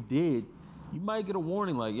 But if you did, you might get a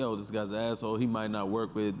warning like, yo, this guy's an asshole. He might not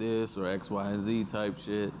work with this or X, Y, and Z type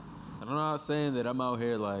shit. And I'm not saying that I'm out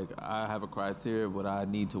here like I have a criteria of what I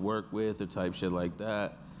need to work with or type shit like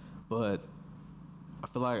that. But I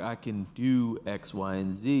feel like I can do X, Y,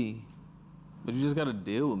 and Z. But you just got to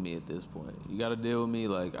deal with me at this point. You got to deal with me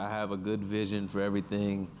like I have a good vision for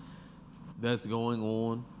everything that's going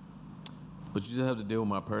on. But you just have to deal with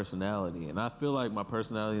my personality. And I feel like my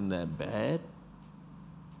personality isn't that bad.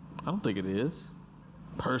 I don't think it is,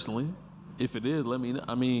 personally. If it is, let me know.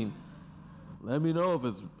 I mean, let me know if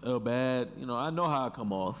it's bad. You know, I know how I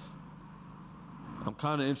come off. I'm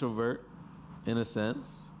kind of introvert, in a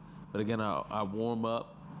sense. But again, I warm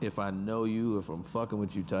up if I know you, if I'm fucking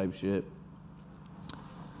with you type shit.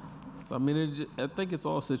 So, I mean, I think it's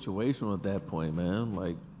all situational at that point, man.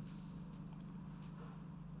 Like,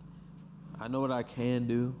 I know what I can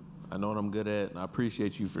do. I know what I'm good at. And I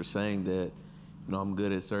appreciate you for saying that. You know, I'm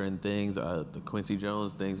good at certain things. The Quincy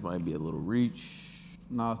Jones things might be a little reach.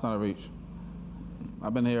 No, it's not a reach.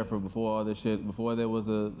 I've been here for before all this shit. Before there was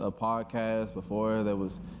a podcast, before there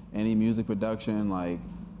was any music production, like,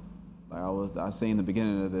 Like I seen the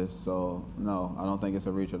beginning of this, so no, I don't think it's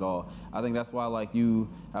a reach at all. I think that's why like you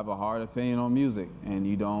have a hard opinion on music and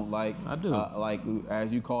you don't like I do. like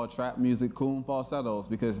as you call trap music cool falsettos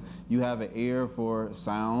because you have an ear for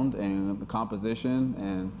sound and composition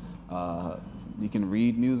and you can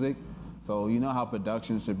read music, so you know how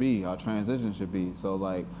production should be, how transition should be. So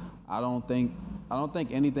like I don't think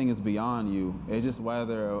anything is beyond you. It's just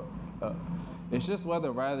whether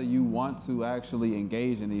rather you want to actually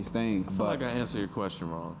engage in these things. I feel like I answered your question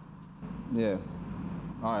wrong. Yeah.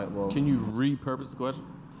 All right. Well. Can you repurpose the question?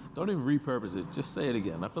 Don't even repurpose it. Just say it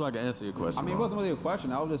again. I feel like I answered your question. I mean, it wrong. wasn't really a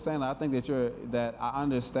question. I was just saying like, I think that I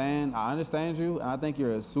understand you, and I think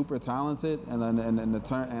you're super talented,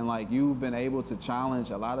 and like you've been able to challenge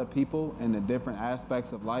a lot of people in the different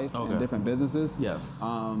aspects of life and different businesses. Yes.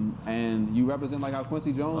 And you represent like how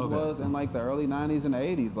Quincy Jones was in like the early '90s and the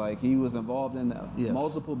 '80s. Like he was involved in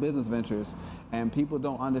multiple business ventures, and people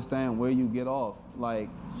don't understand where you get off, like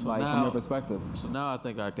now, from your perspective. So now I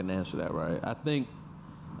think I can answer that, right?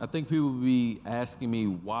 I think people be asking me,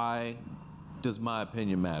 why does my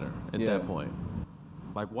opinion matter at that point?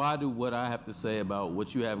 Like, why do what I have to say about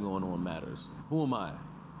what you have going on matters? Who am I?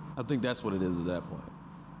 I think that's what it is at that point.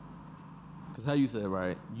 Because how you said,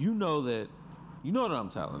 right, you know that I'm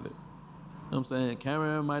talented. You know what I'm saying?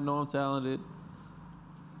 Cameron might know I'm talented.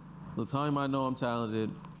 LaTanya might know I'm talented.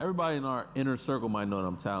 Everybody in our inner circle might know that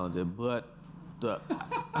I'm talented, but the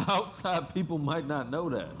outside people might not know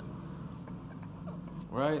that.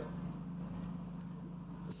 Right?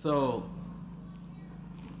 So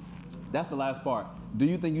that's the last part. Do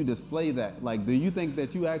you think you display that? Like, do you think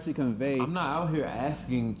that you actually convey? I'm not out here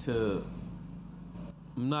asking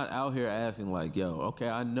like, yo, okay,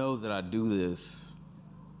 I know that I do this.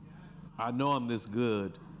 I know I'm this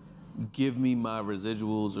good. Give me my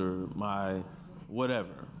residuals or my whatever.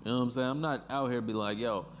 You know what I'm saying? I'm not out here be like,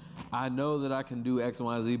 yo, I know that I can do X,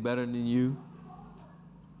 Y, Z better than you.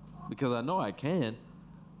 Because I know I can.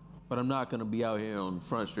 But I'm not gonna be out here on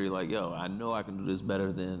Front Street like, yo, I know I can do this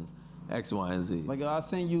better than X, Y, and Z. Like I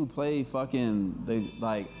seen you play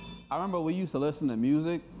I remember we used to listen to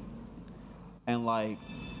music and like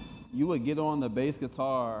you would get on the bass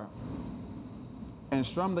guitar and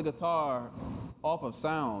strum the guitar off of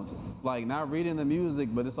sounds. Like not reading the music,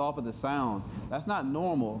 but it's off of the sound. That's not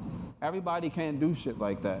normal. Everybody can't do shit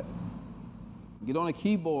like that. Get on a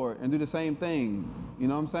keyboard and do the same thing. You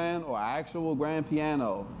know what I'm saying? Or actual grand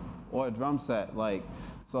piano. Or a drum set, like,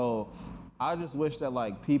 so I just wish that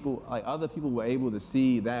like people, like other people were able to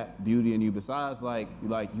see that beauty in you besides like you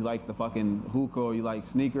like the fucking hookah or you like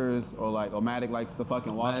sneakers or Matic likes the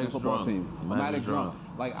fucking Washington football team. Matic drum.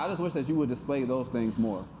 Like I just wish that you would display those things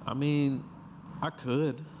more. I mean, I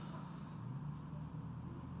could,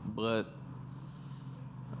 but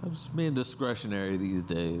I'm just being discretionary these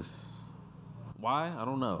days. Why? I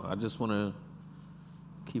don't know. I just want to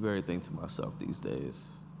keep everything to myself these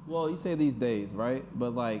days. Well, you say these days, right?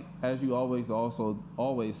 But like, as you always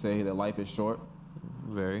say that life is short.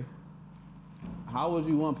 Very. How would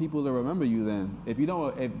you want people to remember you then? If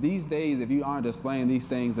these days, if you aren't displaying these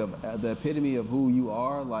things of the epitome of who you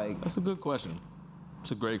are, like. That's a good question. It's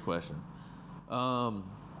a great question. And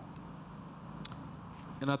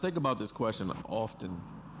I think about this question often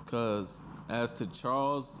because as to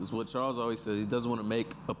Charles, is what Charles always says, he doesn't want to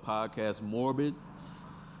make a podcast morbid.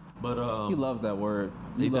 But he loves that word.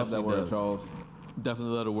 He loves that word, does. Charles.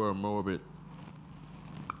 Definitely love the word morbid.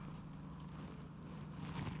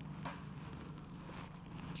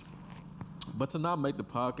 But to not make the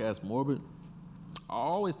podcast morbid, I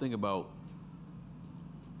always think about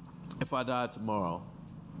if I died tomorrow,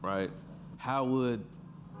 right? How would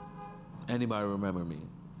anybody remember me?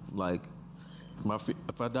 Like,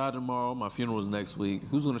 if I died tomorrow, my funeral is next week.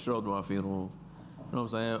 Who's gonna show up to my funeral? You know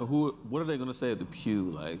what I'm saying? What are they gonna say at the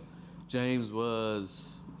pew? Like, James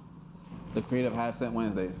was the creative Half Cent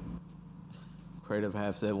Wednesdays. Creative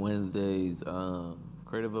Half Cent Wednesdays,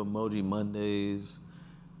 Creative Emoji Mondays,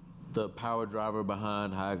 the power driver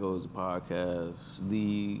behind How It Goes the podcast,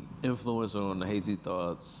 the influencer on the Hazy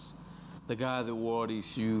Thoughts, the guy that wore these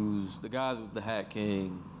shoes, the guy that was the Hat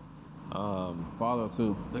King, Father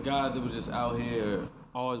too. the guy that was just out here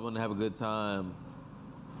always wanting to have a good time.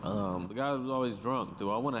 The guy was always drunk. Do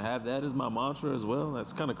I want to have that as my mantra as well?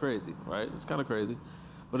 That's kind of crazy, right? It's kind of crazy.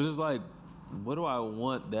 But it's just like, what do I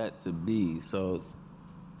want that to be? So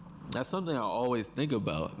that's something I always think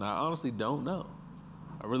about. And I honestly don't know.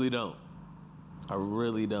 I really don't.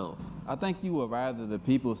 I think you would rather the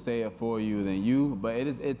people say it for you than you, but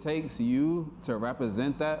it takes you to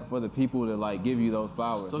represent that for the people to like give you those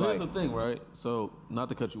flowers. So here's the thing, right? So not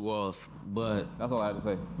to cut you off, but that's all I had to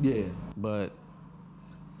say. yeah, but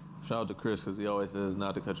Shout out to Chris because he always says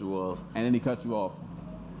not to cut you off. And then he cut you off.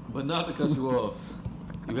 But not to cut you off.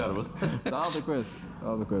 You gotta. Shout out to Chris. Shout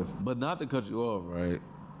out to Chris. But not to cut you off, right?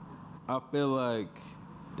 I feel like,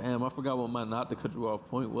 damn, I forgot what my not to cut you off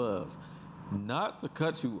point was. Not to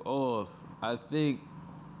cut you off, I think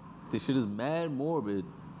this shit is mad morbid,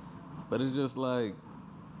 but it's just like,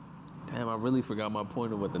 damn, I really forgot my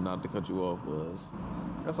point of what the not to cut you off was.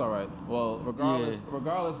 That's all right. Well,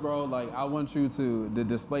 regardless, bro, like, I want you to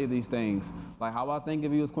display these things. Like, how I think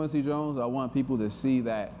of you as Quincy Jones, I want people to see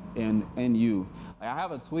that in you. Like, I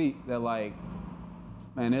have a tweet that, like,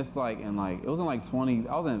 man, it's like it was in like 20,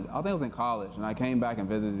 I think I was in college, and I came back and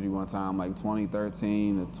visited you one time, like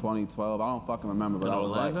 2013 to 2012. I don't fucking remember, but I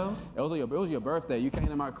was Orlando? like, it was your birthday. You came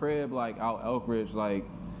to my crib, like, out Elk Ridge, like,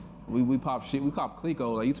 we popped shit. We popped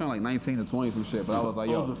Clico. Like, you turned like 19 to 20 some shit. But I was like,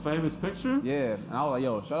 yo. Oh, the famous picture? Yeah. And I was like,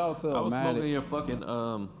 yo, shout out to I was Matic. smoking your fucking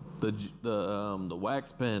the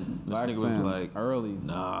wax pen. This Wax nigga was pen, like, early.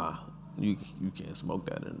 nah, you can't smoke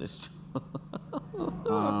that in this. I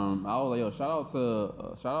was like, yo, shout out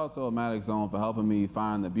to Omatic Zone for helping me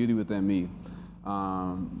find the beauty within me.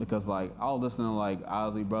 Because like I was listening to like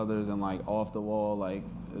Ozzy Brothers and like Off the Wall, like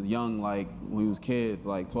young, like when we was kids,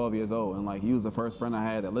 like 12 years old, and like he was the first friend I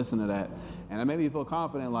had that listened to that, and it made me feel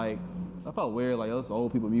confident. Like I felt weird, like it's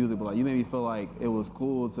old people music, but like you made me feel like it was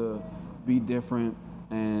cool to be different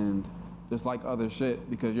and just like other shit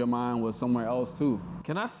because your mind was somewhere else too.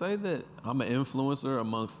 Can I say that I'm an influencer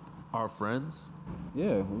amongst our friends? Yeah,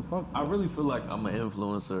 it was fuck. I really feel like I'm an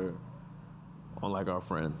influencer on like our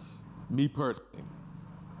friends. Me personally,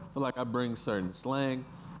 I feel like I bring certain slang.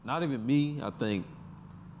 Not even me. I think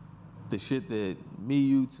the shit that me,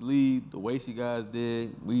 you, Talib, the way she guys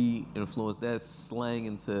did, we influenced that slang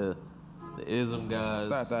into the ism guys.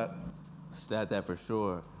 Stat that for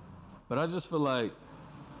sure. But I just feel like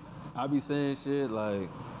I be saying shit like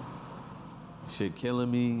shit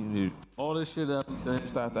killing me. All this shit that I be saying.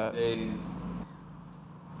 Stat that. Days,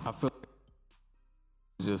 I feel like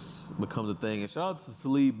it just becomes a thing. And shout out to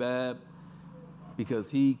Talib Bab because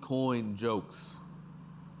he coined jokes.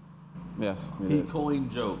 Yes, He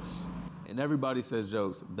coined jokes. And everybody says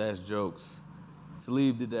jokes. That's jokes.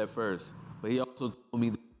 Talib did that first. But he also told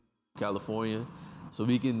me California. So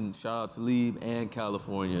we can shout out Talib and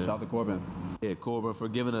California. Shout out to Corbin. Yeah, Corbin for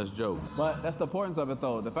giving us jokes. But that's the importance of it,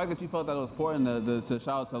 though. The fact that you felt that it was important to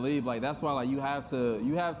shout out Talib, like that's why, like you have to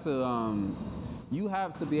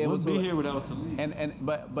be able Wouldn't to be here without Talib.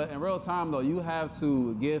 But in real time though, you have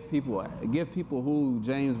to give people who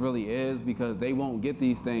James really is because they won't get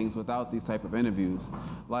these things without these type of interviews.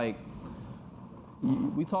 Like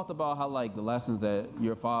we talked about how like the lessons that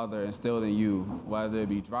your father instilled in you, whether it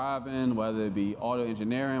be driving, whether it be auto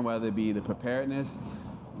engineering, whether it be the preparedness.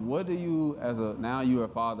 What do you, now you're a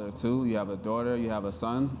father too, you have a daughter, you have a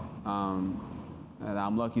son, and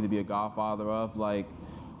I'm lucky to be a godfather of, like,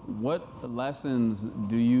 what lessons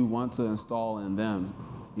do you want to install in them?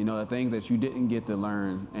 You know, the things that you didn't get to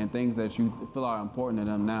learn and things that you feel are important to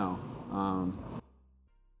them now.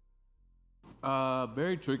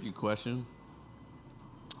 Very tricky question.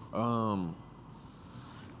 And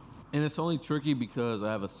it's only tricky because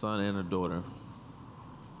I have a son and a daughter.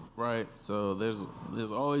 Right, so there's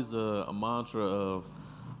always a mantra of,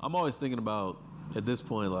 I'm always thinking about, at this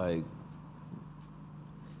point, like,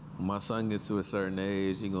 when my son gets to a certain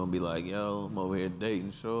age, he's gonna be like, yo, I'm over here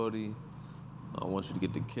dating shorty, I want you to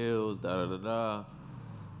get the kills, da-da-da-da.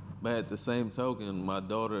 But at the same token, my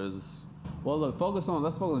daughter is... Well, look, let's focus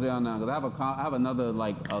on now, because I have another,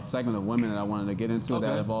 like, a segment of women that I wanted to get into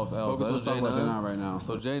that involves L. So let's talk about J9 right now.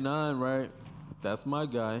 So J9, right, that's my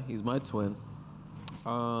guy, he's my twin.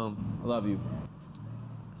 I love you.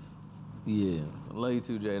 Yeah, I love you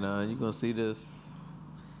too, J9. You're gonna see this.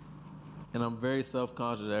 And I'm very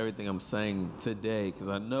self-conscious of everything I'm saying today, because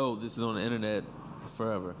I know this is on the internet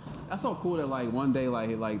forever. That's so cool that like one day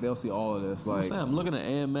like they'll see all of this. Like I'm looking at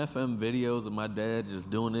AM/FM videos of my dad just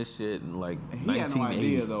doing this shit in like he had no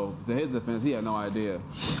idea though. To his defense, he had no idea.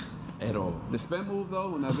 At all. The spin move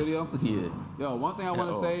though in that video? Yeah. Yo, one thing I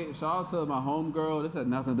want to say, shout out to my homegirl. This had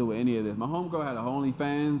nothing to do with any of this. My homegirl had a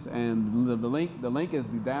OnlyFans, and the link is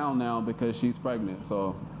down now because she's pregnant.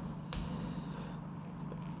 So.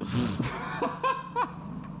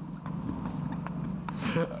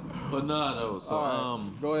 But nah, though. So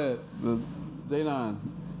right, go ahead. The J9.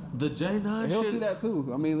 The J9 He'll shit, see that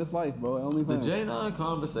too. I mean, it's life, bro. OnlyFans. The J9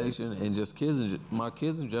 conversation and just my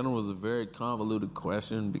kids in general was a very convoluted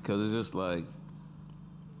question because it's just like,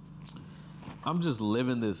 I'm just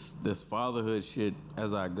living this fatherhood shit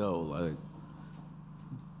as I go. Like,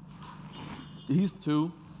 he's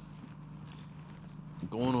 2,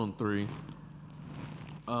 going on 3.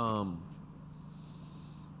 And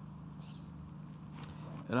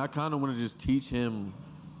I kind of want to just teach him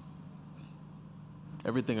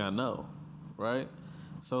everything I know, right?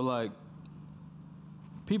 So like,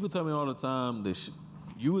 people tell me all the time this.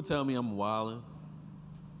 You would tell me I'm wilding.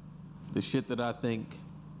 The shit that I think,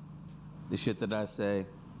 the shit that I say,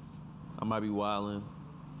 I might be wilding.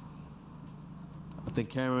 I think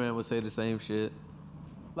cameraman would say the same shit.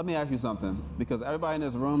 Let me ask you something, because everybody in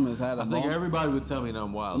this room has had a I moment. think everybody would tell me that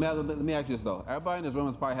I'm wild. Let me ask you this though. Everybody in this room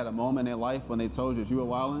has probably had a moment in their life when they told you that you were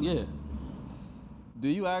wilding. Yeah. Do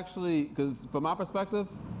you actually? Because from my perspective,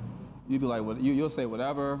 you'd be like, you'll say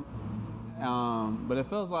whatever, but it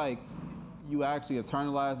feels like you actually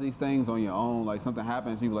internalize these things on your own. Like something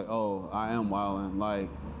happens, you be like, oh, I am wilding. Like,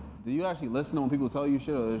 do you actually listen to when people tell you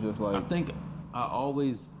shit, or it's just like? I think I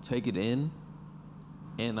always take it in,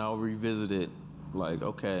 and I'll revisit it. Like,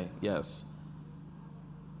 okay, yes.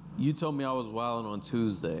 You told me I was wilding on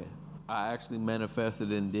Tuesday. I actually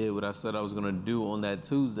manifested and did what I said I was gonna do on that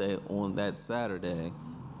Tuesday, on that Saturday.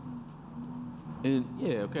 And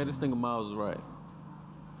yeah, okay, this thing of Miles is right.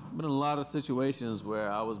 Been in a lot of situations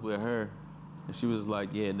where I was with her, and she was like,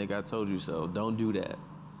 yeah, nigga, I told you so. Don't do that.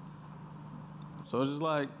 So it's just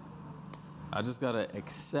like, I just gotta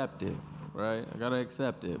accept it, right? I gotta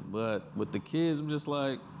accept it. But with the kids, I'm just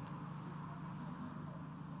like,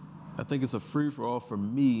 I think it's a free-for-all for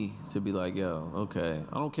me to be like, yo, okay,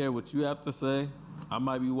 I don't care what you have to say. I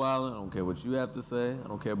might be wilding. I don't care what you have to say. I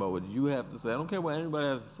don't care about what you have to say. I don't care what anybody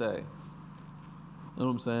has to say. You know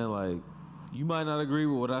what I'm saying? Like, you might not agree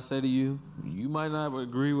with what I say to you. You might not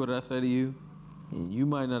agree with what I say to you. And you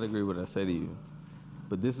might not agree with what I say to you.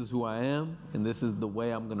 But this is who I am, and this is the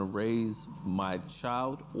way I'm going to raise my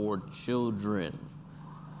child or children.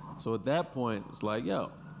 So at that point, it's like,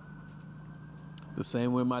 yo, the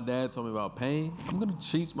same way my dad told me about pain, I'm going to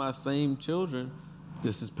teach my same children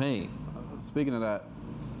this is pain. Speaking of that,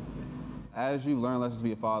 as you learn lessons from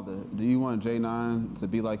your father, do you want J9 to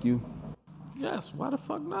be like you? Yes, why the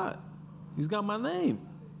fuck not? He's got my name.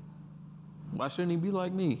 Why shouldn't he be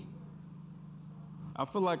like me? I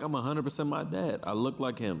feel like I'm 100% my dad. I look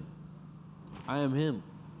like him. I am him.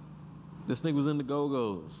 This nigga was in the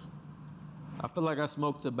Go-Go's. I feel like I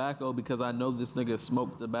smoke tobacco because I know this nigga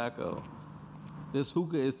smoked tobacco. This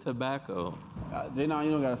hookah is tobacco. J9,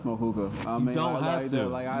 you don't gotta smoke hookah. I mean, You don't have to.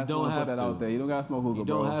 Like, I You just don't wanna have put that to. out there. You don't gotta smoke hookah, You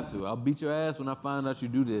bro. don't have to. I'll beat your ass when I find out you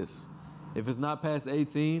do this. If it's not past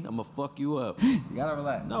 18, I'm gonna fuck you up. You gotta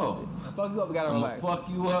relax. No. Fuck you up, you gotta I'm gonna relax. fuck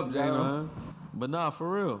you up, You gotta- J9. But nah, for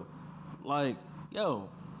real. Like, yo,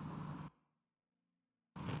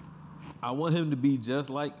 I want him to be just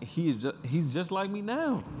like he's just like me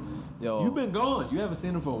now. Yo, You've been gone. You haven't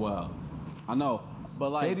seen him for a while. I know,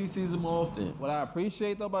 but like, KD sees him often. what I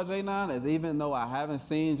appreciate though about J9 is even though I haven't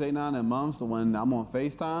seen J9 in months, so when I'm on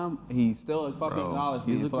FaceTime, he still fucking Bro, acknowledges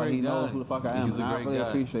me. he's a Feel like great he knows guy. who the fuck I am. He's a and I great really guy.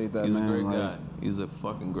 appreciate that, He's man. a great Like, guy. He's a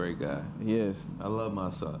fucking great guy. He is. I love my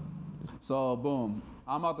son. So boom,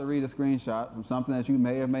 I'm about to read a screenshot from something that you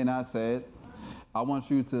may or may not said. I want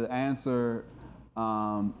you to answer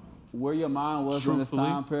where your mind was during this Truthfully.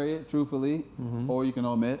 time period, truthfully, or you can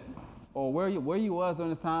omit, or where you was during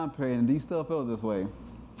this time period, and do you still feel this way?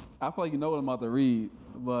 I feel like you know what I'm about to read,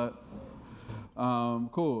 but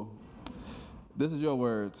cool. This is your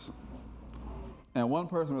words. And one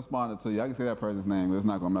person responded to you. I can say that person's name, but it's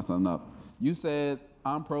not gonna mess something up. You said,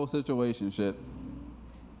 I'm pro situationship.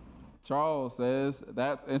 Charles says,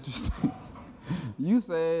 that's interesting. You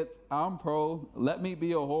said, I'm pro, let me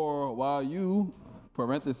be a whore while you,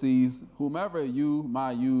 parentheses, whomever you,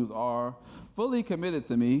 my yous are, fully committed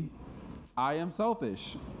to me. I am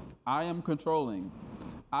selfish. I am controlling.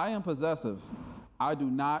 I am possessive. I do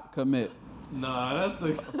not commit. Nah, that's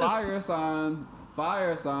the Fire sign,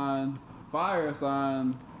 fire sign, fire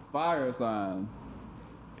sign, fire sign.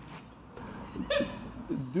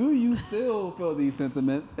 Do you still feel these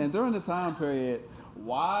sentiments? And during the time period,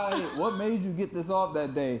 why? What made you get this off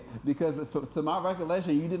that day? Because to my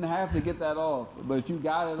recollection, you didn't have to get that off, but you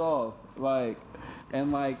got it off. Like,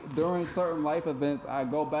 and like during certain life events, I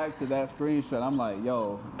go back to that screenshot. I'm like,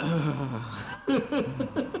 yo.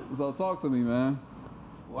 So talk to me, man.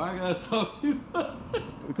 Why I gotta talk to you?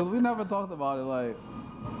 Because we never talked about it. Like,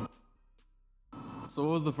 So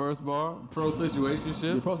what was the first bar? Pro your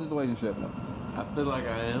situationship? pro situationship. I feel like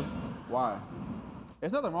I am. Why?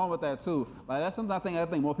 There's nothing wrong with that too. Like that's something I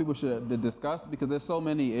think more people should discuss because there's so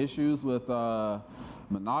many issues with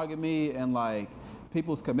monogamy and like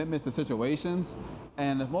people's commitments to situations.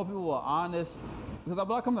 And if more people were honest, because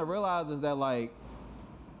what I come to realize is that like,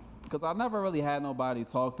 because I never really had nobody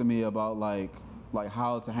talk to me about like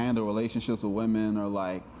how to handle relationships with women or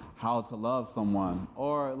like how to love someone,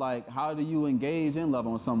 or like how do you engage in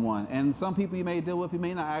loving with someone. And some people you may deal with, you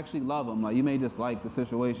may not actually love them, like you may just like the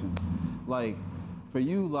situation. Like for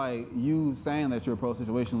you, like you saying that you're pro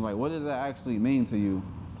situation, like what does that actually mean to you?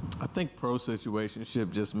 I think pro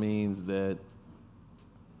situationship just means that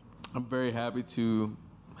I'm very happy to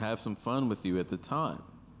have some fun with you at the time.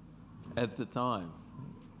 At the time.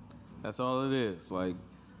 That's all it is. Like,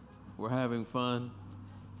 we're having fun.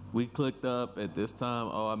 We clicked up at this time.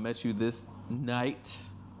 Oh, I met you this night.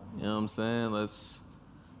 You know what I'm saying?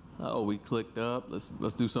 We clicked up.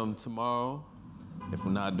 Let's do something tomorrow. If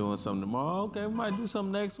we're not doing something tomorrow, okay, we might do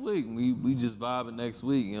something next week. We just vibing next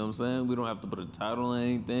week, you know what I'm saying? We don't have to put a title on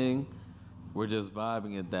anything. We're just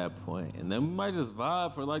vibing at that point. And then we might just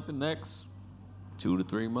vibe for like the next 2 to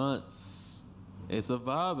 3 months. It's a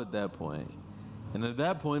vibe at that point. And at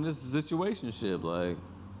that point, it's a situationship. Like,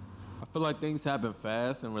 I feel like things happen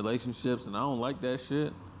fast in relationships, and I don't like that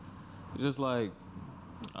shit. It's just like,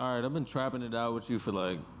 all right, I've been trapping it out with you for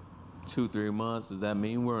like 2, 3 months. Does that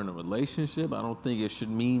mean we're in a relationship? I don't think it should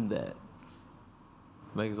mean that.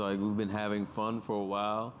 I think it's like we've been having fun for a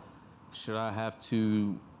while. Should I have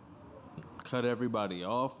to cut everybody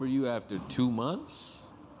off for you after 2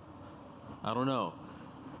 months? I don't know.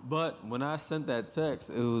 But when I sent that text,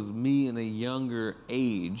 it was me in a younger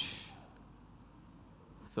age.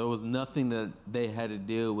 So it was nothing that they had to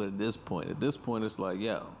deal with at this point. At this point, it's like,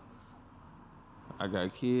 yo, I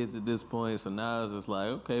got kids at this point, so now it's just like,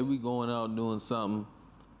 okay, we going out and doing something.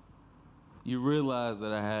 You realize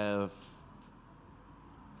that I have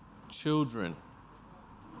children,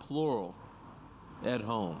 plural, at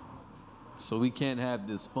home. So we can't have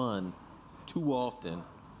this fun too often,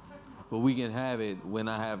 but we can have it when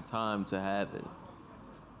I have time to have it.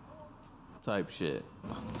 Type shit.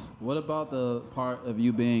 What about the part of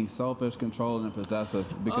you being selfish, controlling, and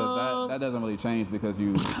possessive? Because that doesn't really change because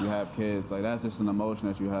you have kids. Like that's just an emotion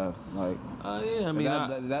that you have. Like Yeah, I mean,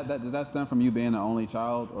 does that stem from you being the only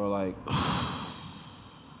child, or like?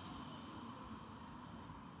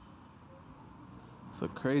 It's a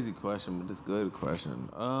crazy question, but it's a good question.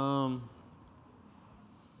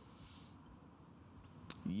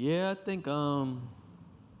 Yeah, I think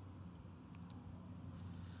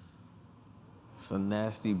it's a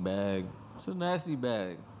nasty bag. It's a nasty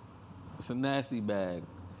bag. It's a nasty bag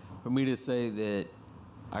for me to say that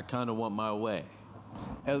I kind of want my way.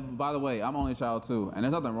 And by the way, I'm only child too, and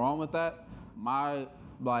there's nothing wrong with that. My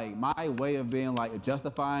way of being like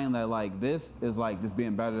justifying that like this is like just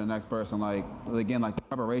being better than the next person. Like again, like the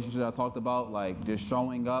preparation shit I talked about, like just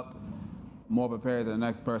showing up more prepared than the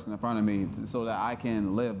next person in front of me so that I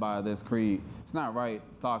can live by this creed. It's not right,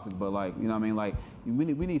 it's toxic, but like, you know what I mean? Like, we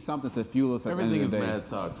need something to fuel us at the end of the day. Everything is mad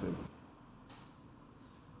toxic.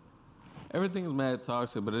 Everything is mad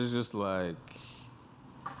toxic, but it's just like,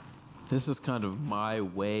 this is kind of my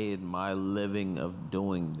way and my living of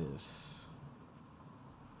doing this.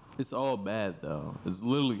 It's all bad though. It's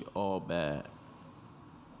literally all bad.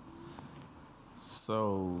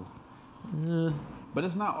 So, But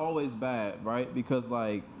it's not always bad, right? Because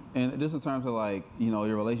like, and this in terms of like, you know,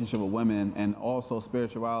 your relationship with women and also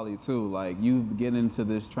spirituality too. Like you get into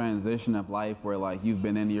this transition of life where like you've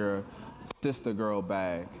been in your sister girl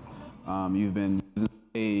bag. You've been using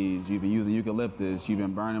sage, you've been using eucalyptus, you've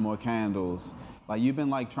been burning more candles. Like you've been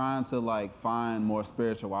like trying to like find more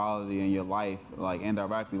spirituality in your life, like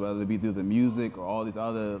indirectly, whether it be through the music or all these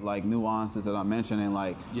other like nuances that I'm mentioning.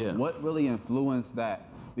 Like, what really influenced that?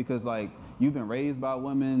 Because like you've been raised by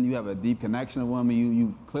women, you have a deep connection to women,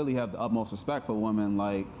 you clearly have the utmost respect for women.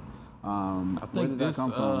 Like, I think where did that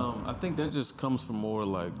come from? I think that just comes from more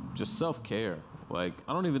like just self-care. Like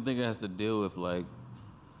I don't even think it has to deal with like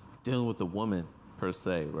dealing with the woman per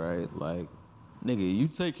se, right? Like, nigga, you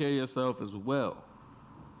take care of yourself as well.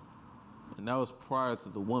 And that was prior to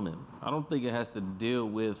the woman. I don't think it has to deal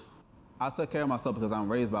with. I took care of myself because I'm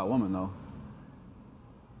raised by a woman, though.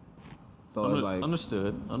 So it's like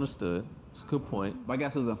Understood. It's a good point. But I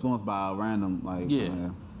guess it was influenced by a random like.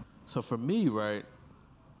 Yeah. So for me, right,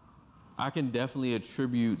 I can definitely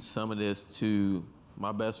attribute some of this to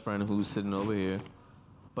my best friend who's sitting over here,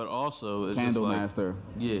 but also it's Candle just like, master.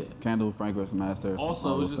 Yeah. Candle fragrance master.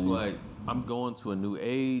 Also, it's just like I'm going to a new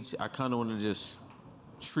age. I kind of want to just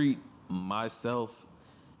treat myself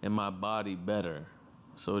and my body better.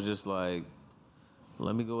 So it's just like,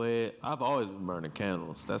 let me go ahead. I've always been burning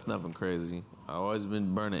candles. That's nothing crazy. I've always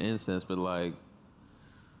been burning incense, but like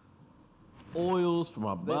oils for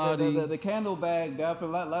my body. The candle bag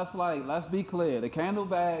definitely. Let's be clear. The candle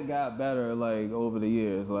bag got better like over the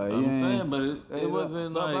years. Like I'm saying, but it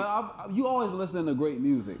wasn't like. But you always been listening to great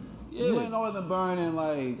music. Yeah. You ain't always been burning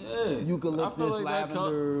like eucalyptus, I feel like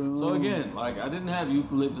lavender. So again, like I didn't have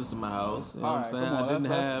eucalyptus in my house. You know what I'm saying? Come on, I didn't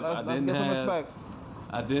have. let's get some respect.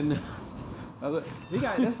 I didn't.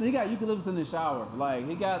 He got eucalyptus in the shower. Like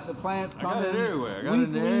he got the plants coming. I got it everywhere. I got it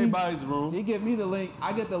in everybody's room. He give me the link.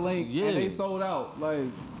 I get the link, and they sold out. Like,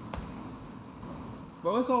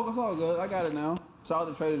 bro, it's all good. I got it now. Shout out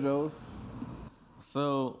to Trader Joe's.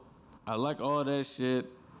 So, I like all that shit.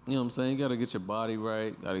 You know what I'm saying? You gotta get your body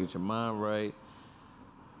right. Gotta get your mind right.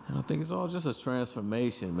 And I think it's all just a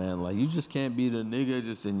transformation, man. Like, you just can't be the nigga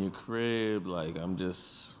just in your crib. Like, I'm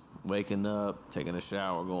just waking up, taking a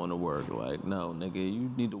shower, going to work. Like, no, nigga,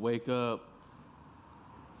 you need to wake up,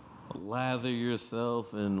 lather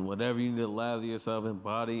yourself in whatever you need to lather yourself in.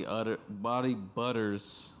 Body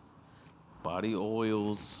butters, body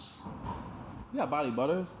oils. You got body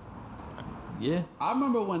butters? Yeah. I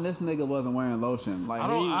remember when this nigga wasn't wearing lotion. Like,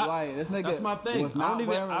 this nigga that's my thing. was not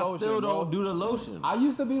wearing lotion, I still don't do the lotion. I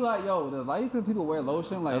used to be like, yo, does light skin people wear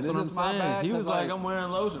lotion? Like, that's this what I'm is my saying. bad. He was like, I'm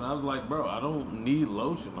wearing lotion. I was like, bro, I don't need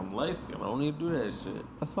lotion. I'm light skin. I don't need to do that shit.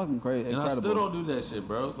 That's fucking crazy. And I still don't do that shit,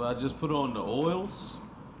 bro. So I just put on the oils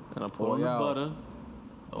and I put on the butter.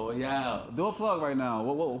 Oh yeah. Do a plug right now.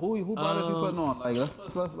 Who butters you putting on? Like, let's.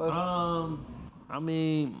 I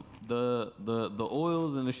mean, the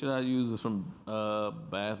oils and the shit I use is from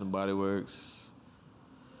Bath and Body Works.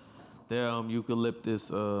 Their eucalyptus,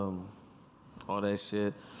 all that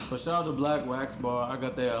shit. But shout out to Black Wax Bar. I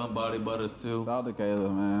got their body butters too. Shout out to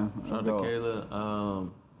Kayla, man. Shout out to Kayla.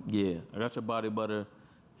 Yeah, I got your body butter.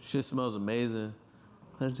 Shit smells amazing.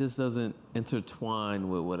 It just doesn't intertwine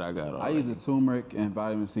with what I got already. I use a turmeric and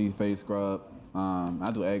vitamin C face scrub.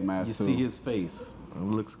 I do egg mask too. You see his face. It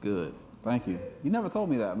looks good. Thank you. You never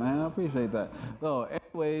told me that, man. I appreciate that. So,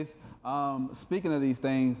 anyways, speaking of these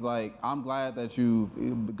things, like, I'm glad that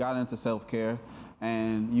you've got into self-care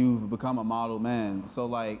and you've become a model man. So,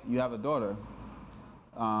 like, you have a daughter.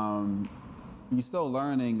 You're still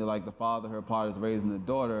learning, like, the fatherhood part is raising the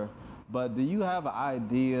daughter. But do you have an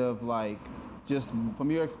idea of, like, just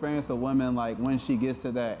from your experience of women, like, when she gets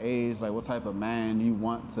to that age, like, what type of man you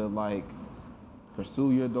want to, like,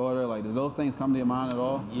 pursue your daughter? Like, does those things come to your mind at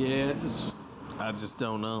all? Yeah, I just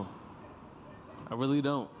don't know. I really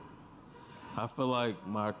don't. I feel like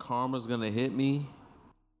my karma's gonna hit me.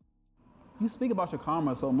 You speak about your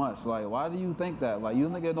karma so much. Like, why do you think that? Like, you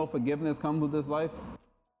think there's no forgiveness comes with this life?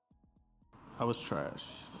 I was trash.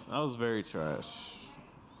 I was very trash.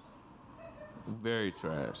 Very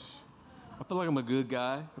trash. I feel like I'm a good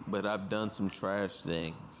guy, but I've done some trash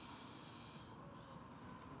things.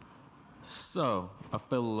 So, I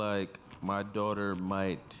feel like my daughter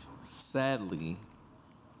might sadly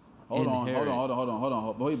Hold on.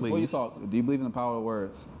 Before you talk, do you believe in the power of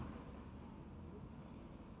words?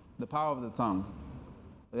 The power of the tongue.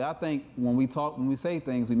 I think when we say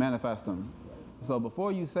things, we manifest them. So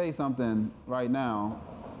before you say something right now,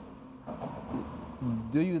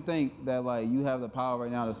 do you think that, like, you have the power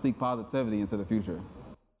right now to speak positivity into the future?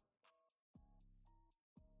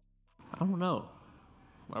 I don't know.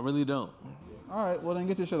 I really don't. All right, well then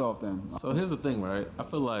get your shit off then. So here's the thing, right? I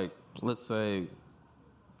feel like, let's say,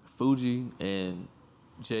 Fuji and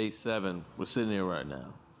J7 were sitting there right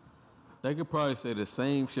now. They could probably say the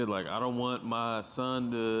same shit, like, I don't want my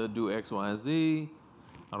son to do X, Y, and Z.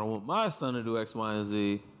 I don't want my son to do X, Y, and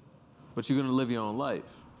Z. But you're gonna live your own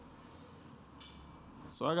life.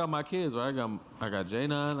 So I got my kids, right? I got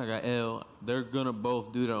J9, I got L. They're gonna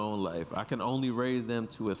both do their own life. I can only raise them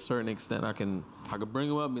to a certain extent. I can bring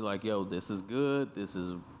them up and be like, yo, this is good, this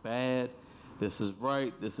is bad, this is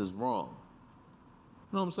right, this is wrong.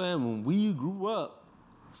 You know what I'm saying? When we grew up,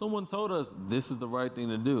 someone told us this is the right thing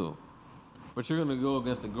to do. But you're gonna go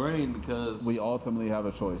against the grain because we ultimately have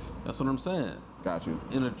a choice. That's what I'm saying. Got you.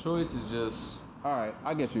 And a choice is just... All right,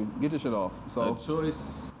 I get you. Get your shit off. So a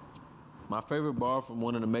choice... My favorite bar from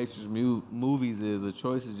one of the Matrix movies is a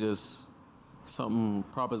choice is just something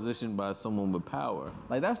propositioned by someone with power.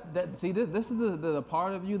 Like see, this is the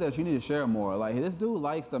part of you that you need to share more. Like, this dude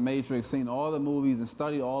likes the Matrix, seen all the movies and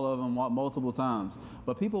studied all of them multiple times.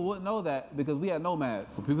 But people wouldn't know that because we had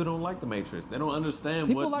nomads. But people don't like the Matrix. They don't understand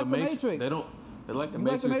people what like the Matrix. They like the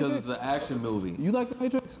Matrix because it's an action movie. You like the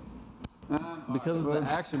Matrix? Because it's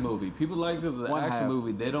an action movie. People like it because it's an action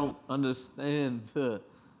movie. They don't understand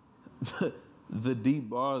the deep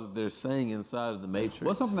bars that they're saying inside of the Matrix.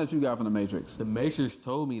 What's something that you got from the Matrix? The Matrix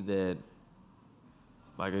told me that,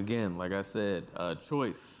 like I said,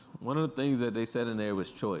 choice. One of the things that they said in there was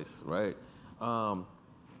choice, right?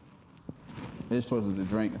 His choice was to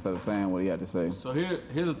drink instead of saying what he had to say. So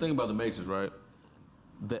here's the thing about the Matrix, right?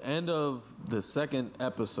 The end of the second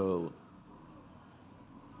episode,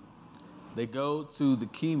 They go to the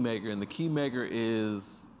key maker, and the key maker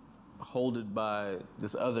is holded by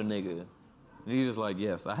this other nigga. And he's just like,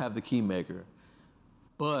 yes, I have the key maker.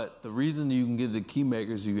 But the reason you can get the key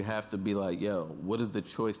maker is you have to be like, yo, what is the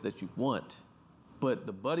choice that you want? But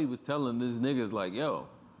the buddy was telling this niggas like, yo,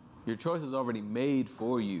 your choice is already made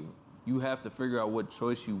for you. You have to figure out what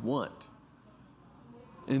choice you want.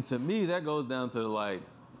 And to me, that goes down to the like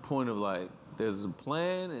point of like, there's a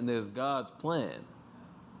plan and there's God's plan.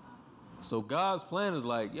 So God's plan is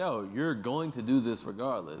like, yo, you're going to do this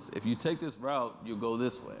regardless. If you take this route, you'll go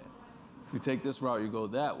this way. If you take this route, you go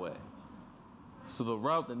that way. So the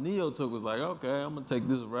route that Neo took was like, okay, I'm gonna take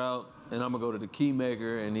this route and I'm gonna go to the key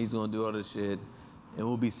maker and he's gonna do all this shit and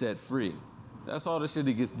we'll be set free. That's all the shit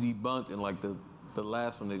that gets debunked in like the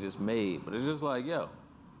last one they just made. But it's just like, yo,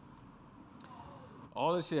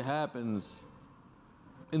 all this shit happens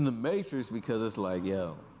in the Matrix because it's like,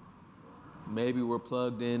 yo, maybe we're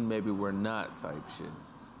plugged in, maybe we're not type shit.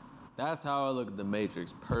 That's how I look at the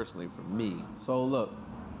Matrix personally for me. So look,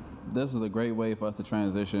 this is a great way for us to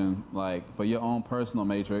transition, like for your own personal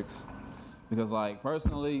Matrix, because like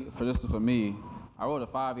personally, for me, I wrote a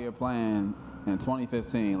 5-year plan in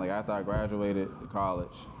 2015, like after I graduated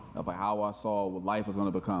college, of like how I saw what life was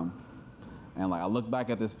going to become, and like I look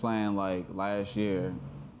back at this plan like last year,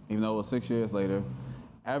 even though it was 6 years later,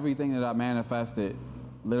 everything that I manifested,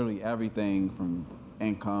 literally everything from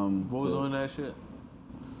income. What was on that shit?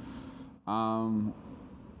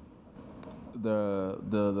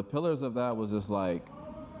 The pillars of that was just like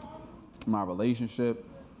my relationship.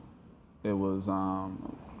 It was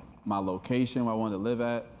my location where I wanted to live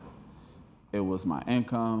at. It was my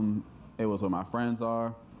income. It was where my friends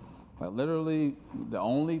are. Like literally, the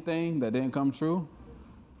only thing that didn't come true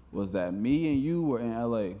was that me and you were in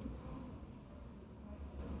LA.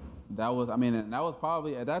 That was, I mean, and that was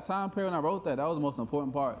probably, at that time period when I wrote that, that was the most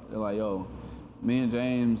important part. They're like, yo, me and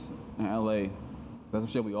James in LA, that's some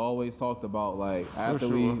shit we always talked about. Like, after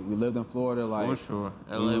we lived in Florida, like. For sure.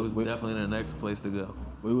 LA was definitely the next place to go.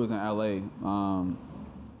 We was in LA,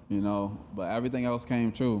 you know, but everything else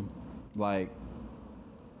came true. Like,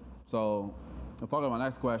 so, I'm talking about my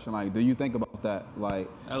next question, like, do you think about that? Like.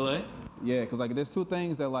 LA? Yeah, because like there's two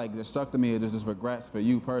things that like that struck to me. There's just regrets for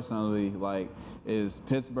you personally. Like, is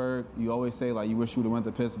Pittsburgh? You always say like you wish you would have went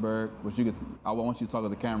to Pittsburgh, which you could. I want you to talk to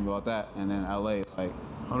the camera about that, and then LA, like.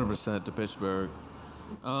 100% to Pittsburgh.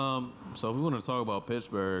 So if we want to talk about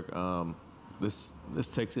Pittsburgh, this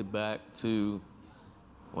takes it back to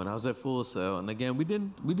when I was at Full Sail, and again we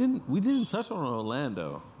didn't touch on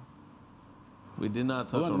Orlando. We did not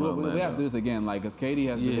touch on Orlando. We have to do this again, like, because Katie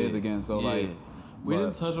has to do his again. So like. We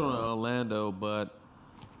didn't touch on Orlando, but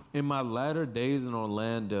in my latter days in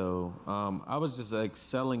Orlando, I was just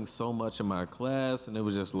excelling so much in my class, and it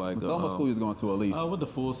was just like... It's almost school you was going to at least. I went to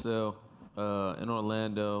Full Sail in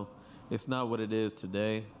Orlando. It's not what it is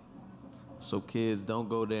today. So kids, don't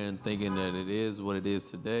go there and thinking that it is what it is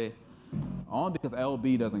today. Only because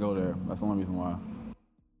LB doesn't go there. That's the only reason why.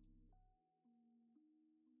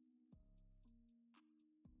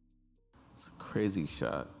 It's a crazy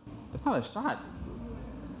shot. That's not a shot.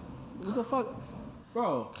 What the fuck?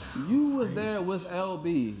 Bro, you was there with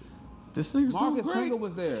LB. This nigga's Marcus doing great. Pringle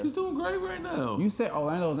was there. He's doing great right now. You said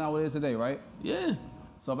Orlando's not what it is today, right? Yeah.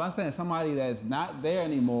 So if I'm saying somebody that's not there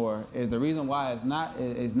anymore is the reason why it's not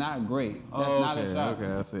great. That's not a shot.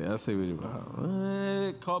 Okay, I see what you're about.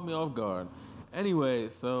 It caught me off guard. Anyway,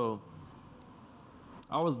 so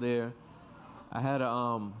I was there. I had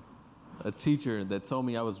a teacher that told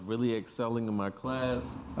me I was really excelling in my class.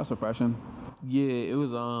 That's refreshing. Yeah, it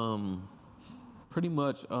was pretty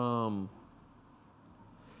much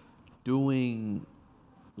doing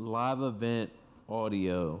live event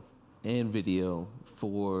audio and video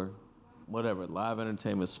for whatever, live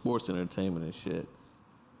entertainment, sports entertainment and shit. And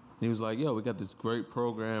he was like, yo, we got this great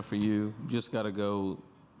program for you. You just got to go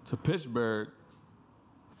to Pittsburgh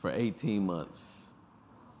for 18 months.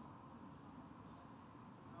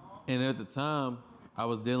 And at the time, I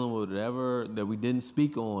was dealing with whatever that we didn't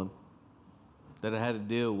speak on that I had to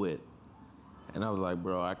deal with. And I was like,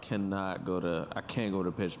 bro, I can't go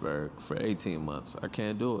to Pittsburgh for 18 months. I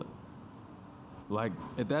can't do it. Like,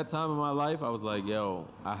 at that time in my life, I was like, yo,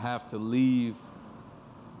 I have to leave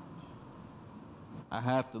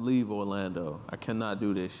Orlando. I cannot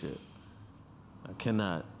do this shit. I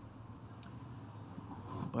cannot.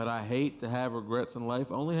 But I hate to have regrets in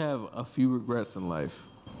life. I only have a few regrets in life.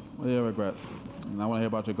 What are your regrets? And I want to hear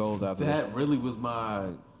about your goals after this.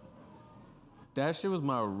 That shit was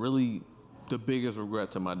really the biggest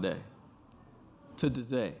regret to my day. To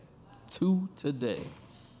today.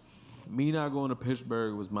 Me not going to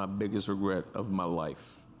Pittsburgh was my biggest regret of my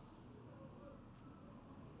life.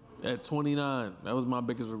 At 29, that was my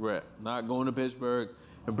biggest regret. Not going to Pittsburgh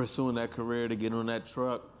and pursuing that career to get on that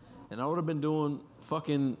truck. And I would have been doing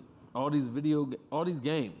fucking all these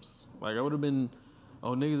games. Like I would have been,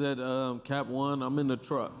 oh niggas at Cap One, I'm in the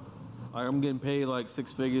truck. Like I'm getting paid like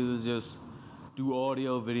 6 figures to just do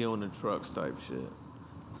audio, video in the trucks type shit.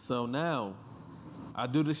 So now, I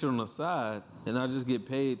do this shit on the side, and I just get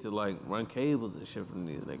paid to like run cables and shit from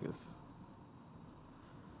these niggas.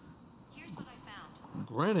 Here's what I found.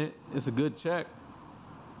 Granted, it's a good check,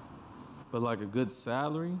 but like a good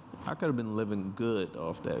salary, I could have been living good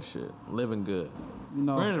off that shit. Living good. You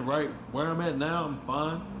know, Granted, right where I'm at now, I'm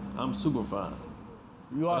fine. I'm super fine.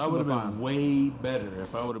 you are But I super would have fine. been way better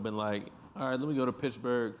if I would have been like, all right, let me go to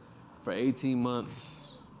Pittsburgh for 18 months.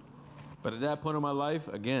 But at that point in my life,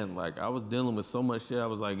 again, like I was dealing with so much shit. I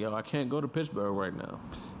was like, yo, I can't go to Pittsburgh right now.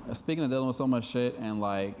 Speaking of dealing with so much shit and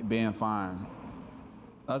like being fine,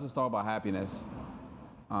 let's just talk about happiness.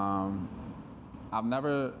 I've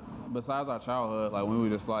never, besides our childhood, like when we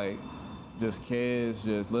were just kids,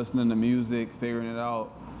 just listening to music, figuring it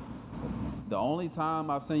out. The only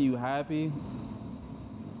time I've seen you happy,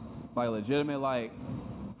 like legitimate, like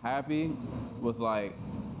happy, was like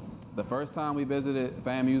the first time we visited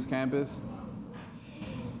FAMU's campus.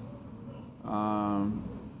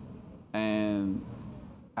 And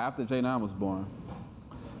after J9 was born.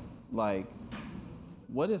 Like,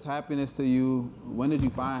 what is happiness to you? When did you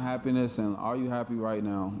find happiness, and are you happy right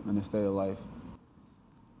now in this state of life?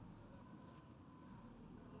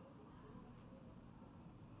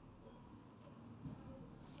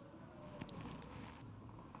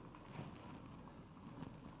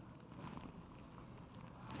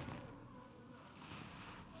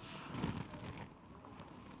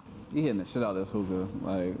 He hitting the shit out of this hookah.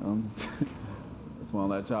 Like, just want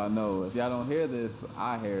to let y'all know. If y'all don't hear this,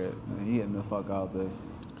 I hear it. And he hitting the fuck out this.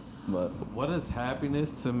 But What is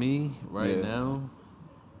happiness to me right Yeah.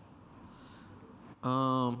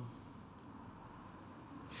 now?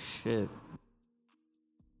 Shit.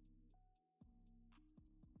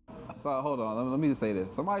 so hold on, let me just say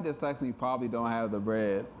this. Somebody just texted me probably don't have the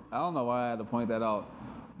bread. I don't know why I had to point that out.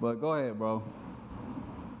 But go ahead, bro.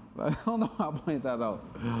 I don't know how I point that out.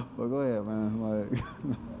 But go ahead, man.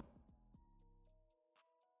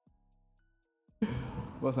 Like,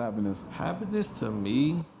 what's happiness? Happiness to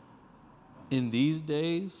me in these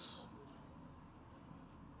days,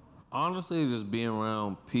 honestly, is just being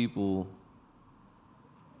around people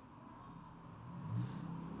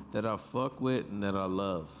that I fuck with and that I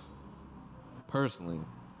love, personally.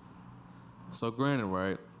 So granted,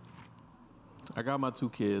 right, I got my 2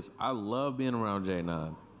 kids. I love being around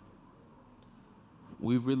J9.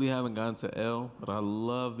 We really haven't gotten to L, but I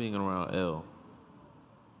love being around L.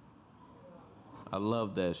 I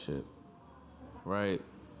love that shit, right?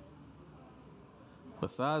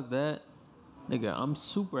 Besides that, nigga, I'm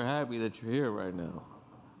super happy that you're here right now.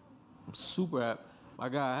 I'm super happy. My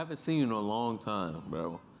guy, I haven't seen you in a long time,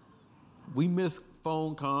 bro. We miss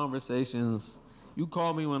phone conversations. You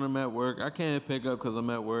call me when I'm at work. I can't pick up because I'm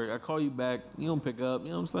at work. I call you back. You don't pick up. You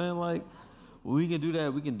know what I'm saying? Like, we can do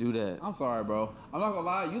that. We can do that. I'm sorry, bro. I'm not gonna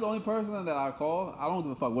lie. You the only person that I call. I don't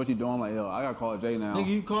give a fuck what you doing. Like, yo, I gotta call Jay now. Nigga,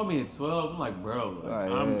 you call me at 12. I'm like, bro, like,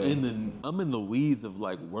 Right, I'm in the weeds of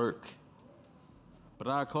like work. But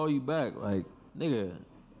I call you back, like, nigga.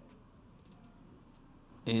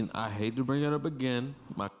 And I hate to bring it up again.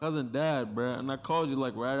 My cousin died, bro, and I called you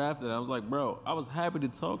like right after that. I was like, bro, I was happy to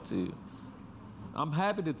talk to you. I'm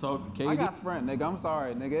happy to talk to Katie. I got Sprint, nigga. I'm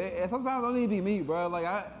sorry, nigga. It sometimes don't need to be me, bro. It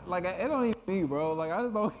don't need to be me, bro. Like, I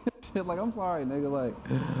just don't get shit. Like, I'm sorry, nigga. Like,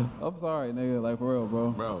 I'm sorry, nigga. Like, for real,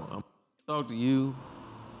 bro. Bro, I'm talk to you.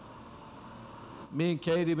 Me and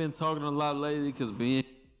Katie been talking a lot lately because being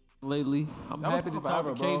lately. I'm That was happy to forever,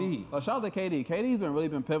 talk to bro. KD. Shout out to KD. KD's been really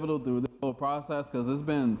been pivotal through this whole process because it's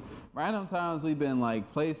been random times we've been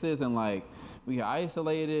like places and like we get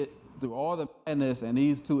isolated through all the madness, and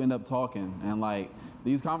these two end up talking, and like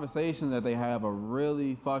these conversations that they have are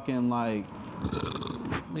really fucking like.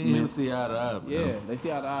 Me and him see eye to eye, bro. Yeah, they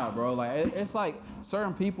see eye to eye, bro. Like it's like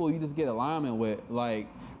certain people you just get alignment with, like,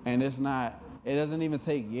 and it's not. It doesn't even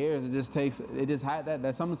take years. It just takes. It just had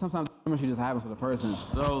that. Sometimes chemistry just happens to the person.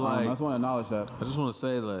 So, like, I just want to acknowledge that. I just want to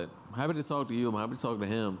say that I'm happy to talk to you. I'm happy to talk to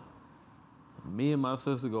him. Me and my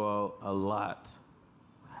sister go out a lot.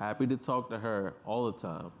 Happy to talk to her all the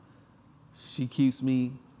time. She keeps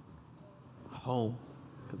me home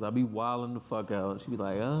because I be wilding the fuck out. She be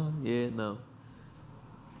like, oh, yeah, no.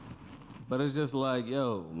 But it's just like,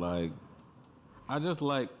 yo, like, I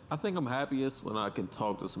think I'm happiest when I can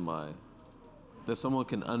talk to somebody. That someone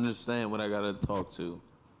can understand what I gotta talk to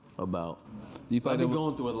about. Do you feel I've like been there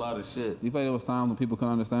going through a lot of shit. do you feel like there was time when people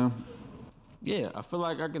couldn't understand? Yeah, I feel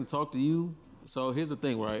like I can talk to you. So here's the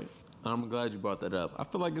thing, right? I'm glad you brought that up. I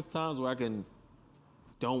feel like it's times where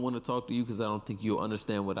don't want to talk to you because I don't think you'll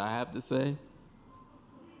understand what I have to say.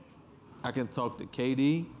 I can talk to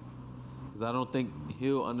KD because I don't think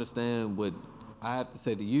he'll understand what I have to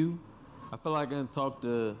say to you. I feel like I can talk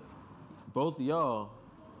to both of y'all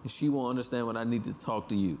and she won't understand what I need to talk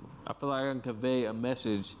to you. I feel like I can convey a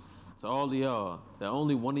message to all of y'all that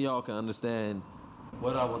only one of y'all can understand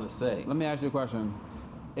what I want to say. Let me ask you a question.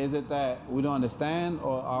 Is it that we don't understand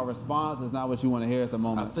or our response is not what you want to hear at the I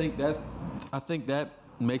moment? think that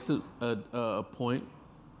makes it a point,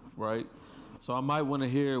 right? So I might want to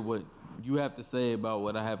hear what you have to say about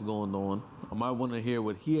what I have going on. I might want to hear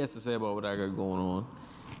what he has to say about what I got going on.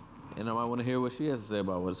 And I might want to hear what she has to say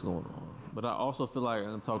about what's going on. But I also feel like I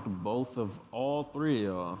can talk to all three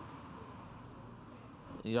of y'all.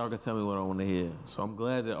 And y'all can tell me what I want to hear. So I'm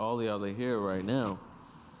glad that all of y'all are here right now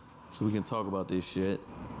so we can talk about this shit.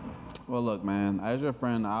 Well, look, man, as your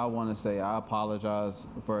friend, I want to say I apologize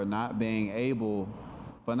for not being able,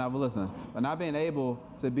 for not being able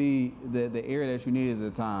to be the ear that you needed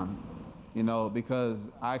at the time. You know, because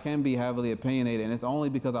I can be heavily opinionated, and it's only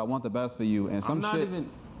because I want the best for you. And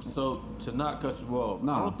So to not cut you off,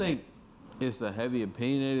 No. I don't think it's a heavy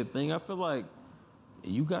opinionated thing. I feel like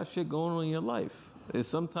you got shit going on in your life. It's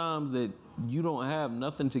sometimes that you don't have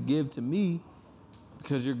nothing to give to me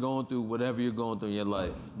because you're going through whatever you're going through in your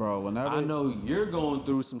life. Bro, whenever I know you're going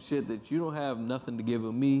through some shit that you don't have nothing to give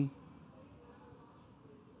with me.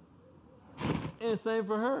 And same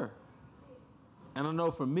for her. And I know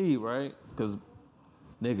for me, right? Because,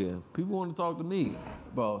 nigga, people want to talk to me.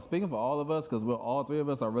 Bro, speaking for all of us, because all three of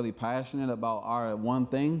us are really passionate about our one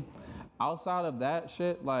thing. Outside of that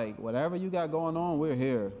shit, like whatever you got going on, we're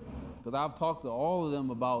here. Because I've talked to all of them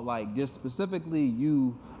about like just specifically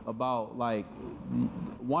you about like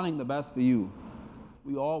wanting the best for you.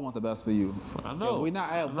 We all want the best for you. I know. If we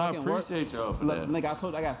not at and I fucking work, appreciate y'all for look, that. nigga, I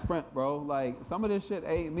told you I got Sprint, bro. Like some of this shit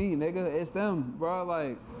ain't me, nigga. It's them, bro.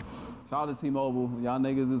 Like shout out to T-Mobile. Y'all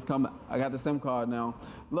niggas is coming. I got the SIM card now.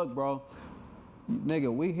 Look, bro.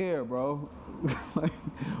 Nigga, we here, bro. Like,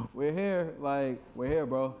 we're here,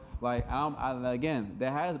 bro. Like, again,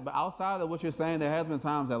 but outside of what you're saying, there has been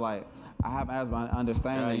times that, like, I haven't had my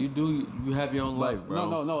understanding. You have your own life,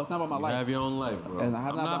 bro. No, it's not about my life. You have your own life, bro. I'm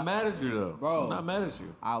I'm not mad at you, though. Bro. I'm not mad at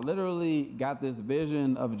you. I literally got this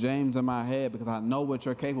vision of James in my head because I know what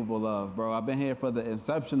you're capable of, bro. I've been here for the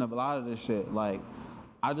inception of a lot of this shit. Like,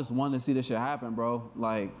 I just want to see this shit happen, bro.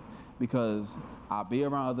 Like, because I be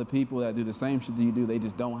around other people that do the same shit that you do. They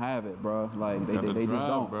just don't have it, bro. Like they just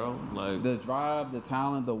don't, bro. Like the drive, the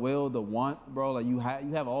talent, the will, the want, bro. Like you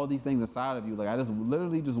have all these things inside of you. Like I just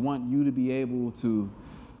literally just want you to be able to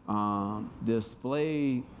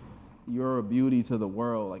display your beauty to the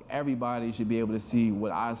world. Like everybody should be able to see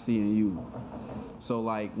what I see in you. So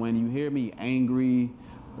like when you hear me angry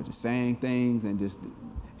or just saying things and just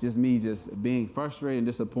me just being frustrated and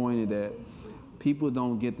disappointed that people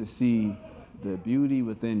don't get to see the beauty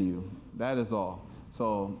within you. That is all.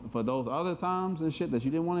 So for those other times and shit that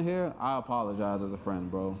you didn't want to hear, I apologize as a friend,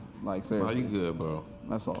 bro. Like seriously. you good, bro.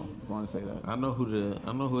 That's all. Just want to say that. I know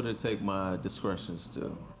who to take my discretions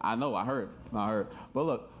to. I know. I heard. But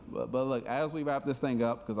look. As we wrap this thing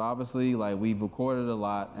up, because obviously, like we've recorded a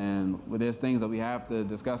lot, and there's things that we have to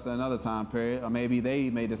discuss at another time period, or maybe they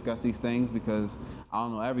may discuss these things because I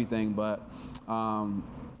don't know everything, but.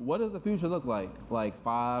 What does the future look like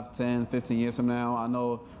 5, 10, 15 years from now? I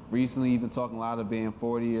know recently you've been talking a lot of being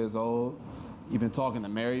 40 years old. You've been talking to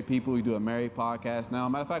married people. You do a married podcast now.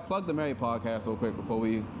 Matter of fact, plug the married podcast real quick before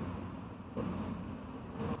we...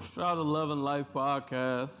 Shout out to Love and Life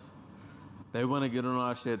podcast. They want to get on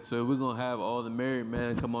our shit too. We're going to have all the married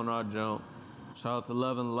men come on our jump. Shout out to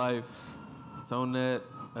Love and Life. Tonette.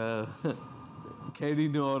 Katie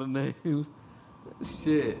knew all the names.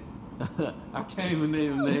 Shit. I can't even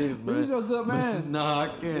name the names, man. He's your good man. Nah, I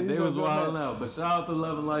can't. They was wilding out. But shout out to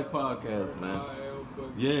Love and Life podcast, man.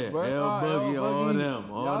 Yeah, L Boogie, all them.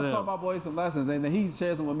 Y'all talk about boys some lessons, and then he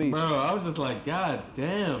shares them with me. Bro, I was just like, God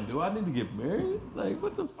damn, do I need to get married? Like,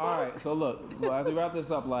 what the fuck? All right, so look, as we wrap this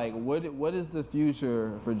up, like, what is the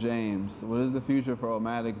future for James? What is the future for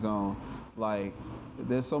Omatic Zone? Like,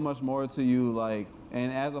 there's so much more to you, like,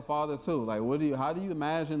 and as a father too, like, how do you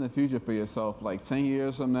imagine the future for yourself? Like 10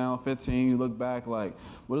 years from now, 15, you look back, like,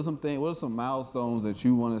 what are some milestones that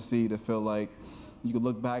you want to see to feel like you could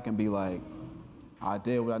look back and be like, I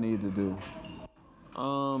did what I needed to do?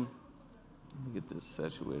 Let me get this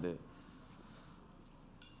situated.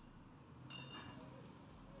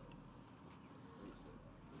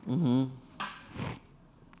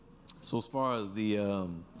 So as far as the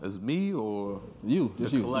as me or You,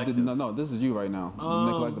 just the you. collective? No, this is you right now.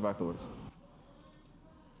 The collective afterwards.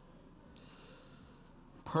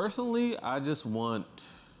 Personally, I just want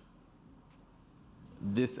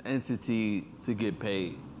this entity to get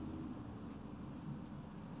paid.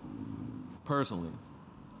 Personally,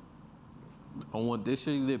 I want this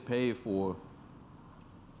shit to get paid for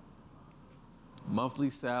monthly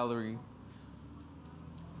salary.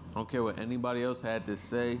 I don't care what anybody else had to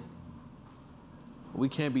say. We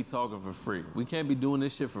can't be talking for free. We can't be doing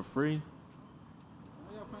this shit for free.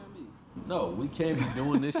 Why y'all paying me? No, we can't be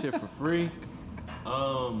doing this shit for free.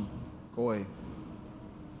 Koi.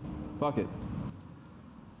 Fuck it.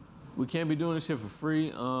 We can't be doing this shit for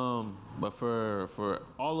free. But for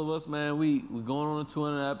all of us, man, we going on a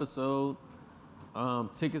 200 episode.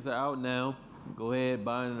 Tickets are out now. Go ahead,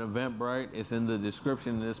 buy an Eventbrite. It's in the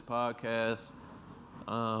description of this podcast.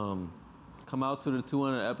 Come out to the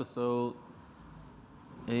 200 episode.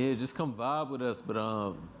 And yeah, just come vibe with us. But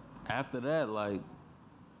after that, like,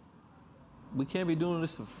 we can't be doing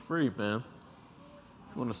this for free, man.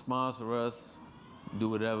 If you want to sponsor us, do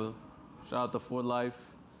whatever. Shout out to For Life.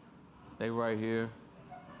 They right here.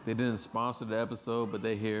 They didn't sponsor the episode, but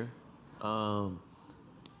they here. Yeah,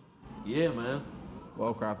 man.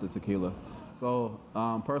 Well-crafted tequila. So,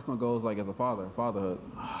 personal goals like as a fatherhood.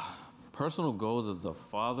 Personal goals as a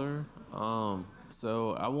father.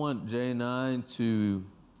 So I want J9 to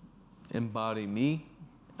embody me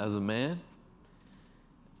as a man.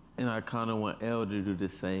 And I kind of want Elle to do the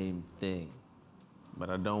same thing.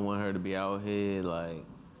 But I don't want her to be out here like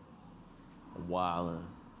wilding.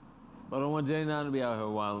 But I want J9 to be out here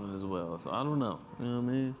wilding as well. So I don't know. You know what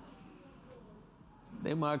I mean?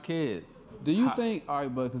 They my kids. Do you think, all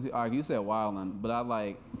right, but because you said wilding, but I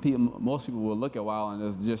like, most people will look at wilding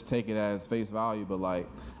as just take it as face value, but like,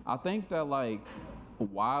 I think that like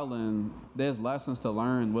wilding, there's lessons to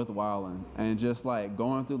learn with wilding and just like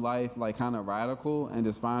going through life like kind of radical and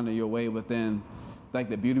just finding your way within like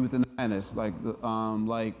the beauty within the madness. Like,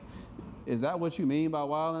 is that what you mean by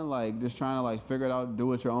wilding? Like just trying to like figure it out,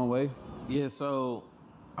 do it your own way? Yeah, so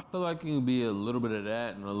I feel like it can be a little bit of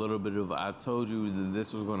that and a little bit of I told you that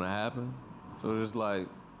this was gonna happen. So it's just like,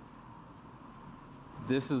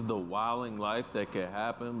 this is the wilding life that could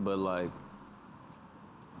happen, but like,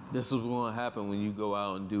 this is what's gonna happen when you go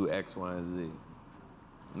out and do X, Y, and Z.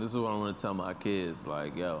 And this is what I'm gonna tell my kids,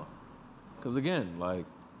 like, yo. Cause again, like,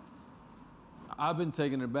 I've been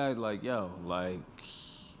taking it back, like, yo, like,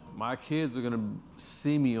 my kids are gonna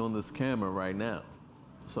see me on this camera right now.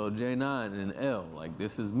 So J9 and L, like,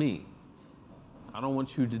 this is me. I don't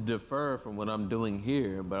want you to defer from what I'm doing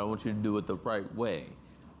here, but I want you to do it the right way.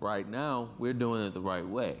 Right now, we're doing it the right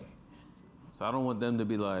way. So I don't want them to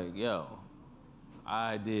be like, yo,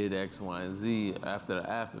 I did X, Y, and Z after the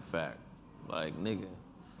after fact. Like, nigga.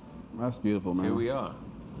 That's beautiful, man. Here we are.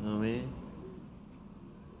 You know what I mean?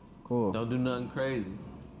 Cool. Don't do nothing crazy.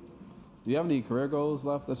 Do you have any career goals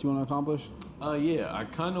left that you want to accomplish? Yeah, I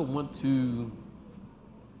kind of want to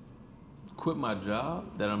quit my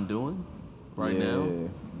job that I'm doing right now.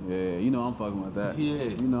 Yeah, you know I'm fucking with that. Yeah.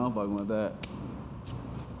 You know I'm fucking with that.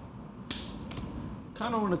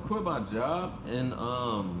 Kind of want to quit my job and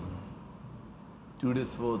do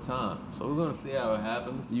this full time. So we're gonna see how it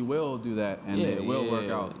happens. You will do that, and it will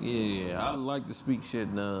work out. Yeah. I like to speak shit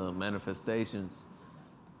in manifestations.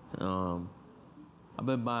 I've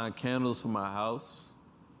been buying candles for my house.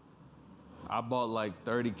 I bought like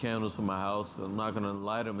 30 candles for my house. I'm not gonna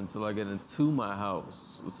light them until I get into my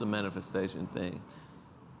house. It's a manifestation thing.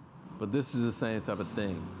 But this is the same type of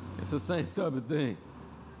thing. It's the same type of thing.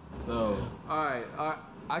 So. All right.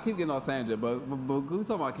 I keep getting off tangent, but we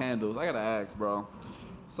talking about candles. I gotta ask, bro.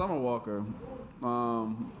 Summer Walker.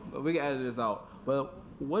 We can edit this out. But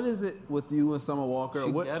what is it with you and Summer Walker?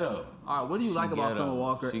 She ghetto. All right. What do you like about ghetto. Summer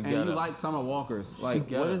Walker? She And ghetto. you like Summer Walkers? Like,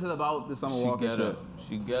 ghetto. what is it about the Summer Walker ghetto. shit?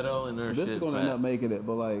 She ghetto and her This shit is gonna fat. end up making it,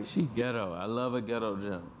 but like. She ghetto. I love a ghetto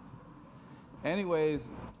gym. Anyways,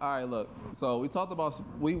 all right, look. So we talked about,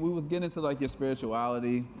 we was getting into like your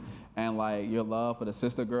spirituality and like your love for the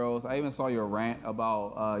sister girls. I even saw your rant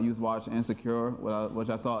about you was watching Insecure, which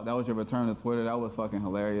I thought that was your return to Twitter. That was fucking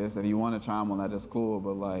hilarious. If you want to chime on that, that's cool.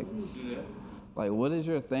 But like what is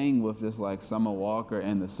your thing with just like Summer Walker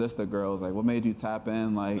and the sister girls? Like what made you tap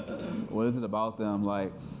in? Like what is it about them?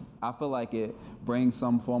 Like I feel like it brings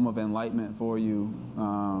some form of enlightenment for you.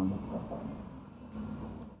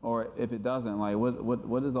 Or if it doesn't, like,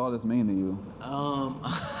 what does all this mean to you?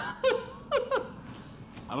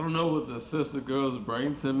 I don't know what the sister girls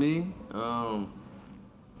bring to me. Are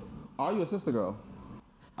you a sister girl?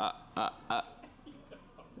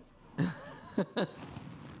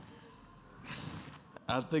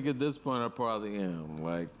 I think at this point I probably am.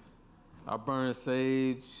 Like, I burn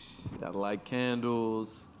sage. I light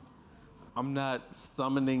candles. I'm not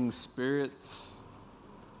summoning spirits.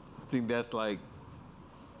 I think that's like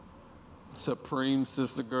supreme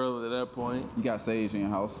sister girl at that point. You got sage in your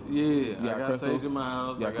house? Yeah, got I got crystals? sage in my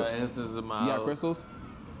house. You I got got incense in my house. You got crystals?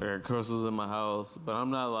 I got crystals in my house, but I'm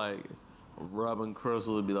not like rubbing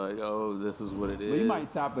crystal to be like, oh, this is what it is. But you might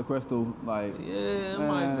tap the crystal, like. Yeah, I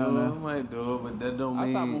might do it. I might do it, but that don't I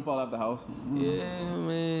mean. tap won't fall out the house. Yeah,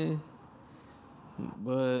 man.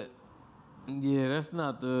 But yeah, that's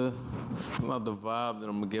not the vibe that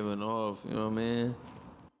I'm giving off. You know what I mean?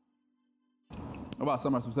 What about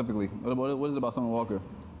Summer specifically? What is it about Summer Walker?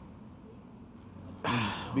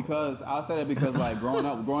 Because I'll say that because like growing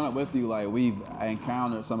up with you, like we've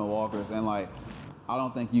encountered Summer Walkers, and like I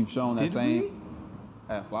don't think you've shown that Did same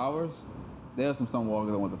at Flowers. There's some Summer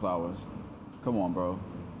Walkers that went to Flowers. Come on, bro.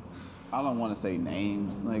 I don't want to say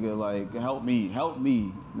names, nigga. Like help me,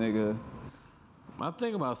 nigga. My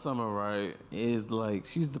thing about Summer, right, is like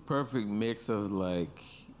she's the perfect mix of like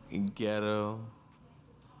ghetto,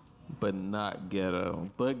 but not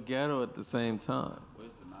ghetto, but ghetto at the same time.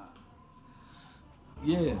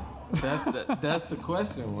 Yeah, that's the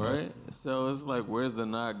question, right? So it's like, where's the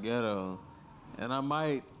not ghetto? And I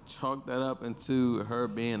might chalk that up into her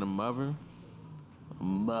being a mother. I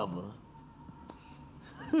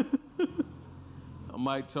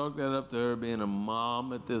might chalk that up to her being a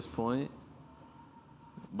mom at this point.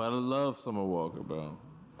 But I love Summer Walker, bro.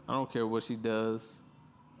 I don't care what she does.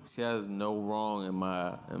 She has no wrong in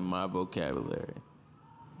my vocabulary.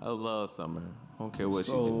 I love Summer. I don't care what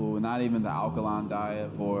she do. So not even the alkaline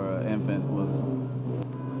diet for an infant was.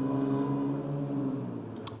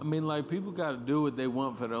 I mean, like, people got to do what they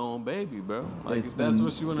want for their own baby, bro. Like, It's if that's been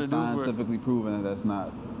what you want to do for... scientifically proven that that's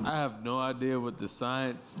not. I have no idea what the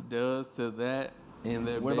science does to that in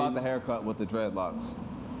their What baby. about the haircut with the dreadlocks?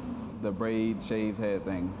 The braid shaved head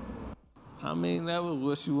thing. I mean, that was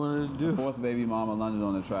what she wanted to do. Fourth baby mama lunged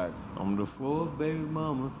on the track. I'm the fourth baby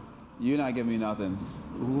mama. You're not giving me nothing.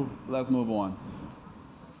 Let's move on.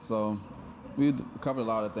 So, we covered a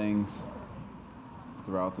lot of things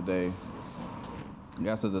throughout the day. I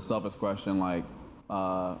guess it's a selfish question, like,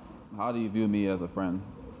 how do you view me as a friend?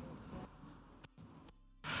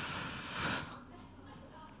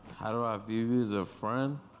 How do I view you as a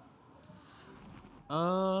friend?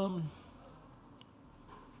 Oh,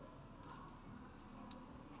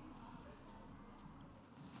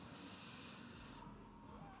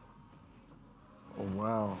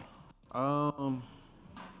 wow.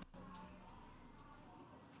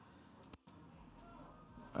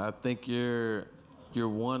 I think you're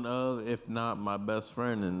one of, if not my best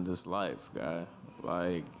friend in this life, guy.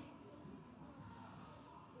 Like,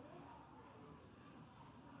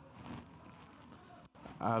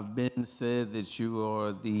 I've been said that you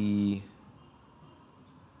are the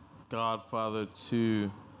godfather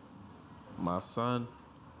to my son.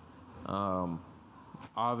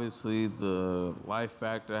 Obviously, the life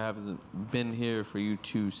factor hasn't been here for you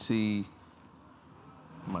to see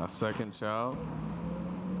my second child.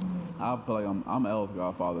 I feel like I'm Elle's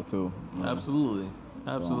godfather too. Yeah. Absolutely.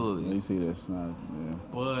 So, Absolutely. you see this, yeah.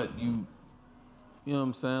 But you know what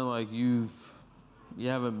I'm saying? Like, you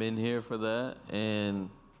haven't been here for that. And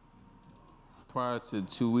prior to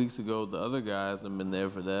 2 weeks ago, the other guys have been there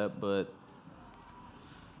for that. But,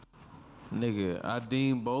 nigga, I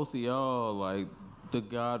deem both of y'all like the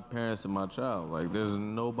godparents of my child. Like, there's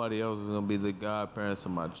nobody else who's gonna be the godparents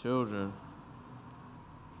of my children.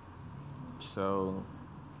 So,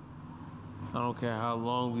 I don't care how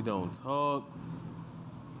long we don't talk.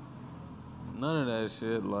 None of that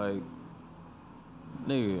shit. Like,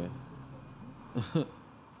 nigga,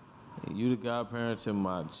 you the godparent to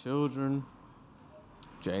my children,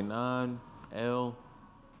 J9, L.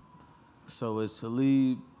 So is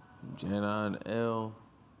Talib, J9, L.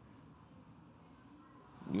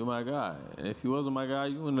 You my guy. And if you wasn't my guy,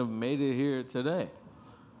 you wouldn't have made it here today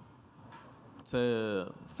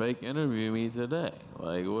to fake interview me today.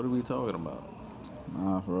 Like, what are we talking about?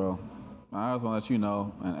 Nah, for real. I just want to let you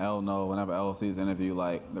know, and Elle know, whenever Elle sees the interview,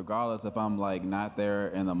 like, regardless if I'm, like, not there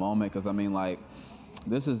in the moment, because, I mean, like,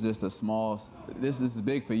 this is just a small, this is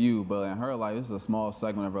big for you, but in her life, this is a small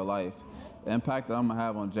segment of her life. The impact that I'm going to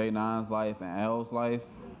have on J9's life and Elle's life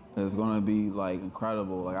is going to be, like,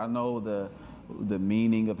 incredible. Like, I know the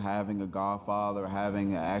meaning of having a godfather,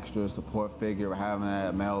 having an extra support figure, having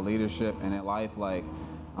that male leadership in their life. Like,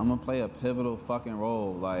 I'm gonna play a pivotal fucking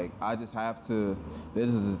role. Like, I just have to,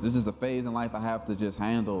 this is a phase in life I have to just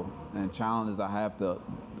handle, and challenges I have to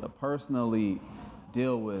personally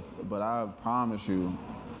deal with, but I promise you,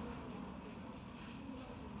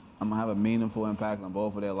 I'm gonna have a meaningful impact on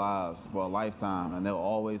both of their lives for a lifetime, and they'll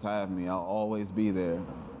always have me. I'll always be there,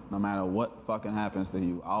 no matter what fucking happens to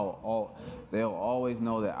you. They'll always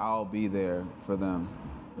know that I'll be there for them,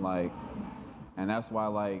 like, and that's why,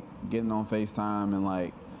 like, getting on FaceTime and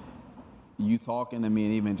like you talking to me,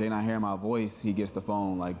 and even Jay not hearing my voice, he gets the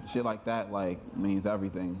phone, like shit like that, like means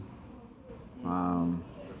everything.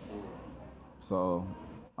 So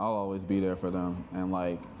I'll always be there for them, and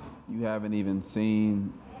like you haven't even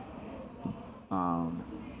seen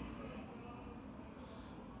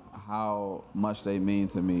how much they mean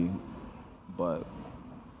to me, but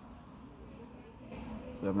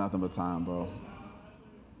we have nothing but time, bro.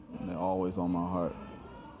 They're always on my heart.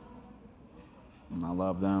 And I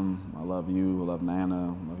love them, I love you, I love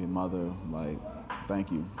Nana, I love your mother. Like,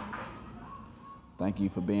 thank you. Thank you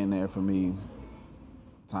for being there for me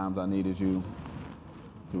times I needed you,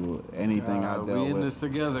 through anything I dealt with. We in this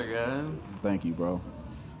together, guys. Thank you, bro.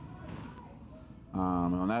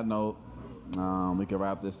 And on that note, we can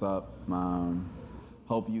wrap this up.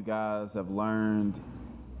 Hope you guys have learned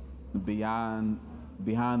behind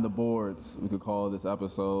the boards, we could call this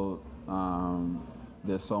episode.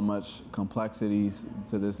 There's so much complexities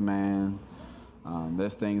to this man.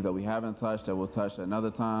 There's things that we haven't touched that we'll touch another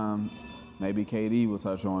time. Maybe KD will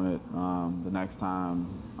touch on it the next time.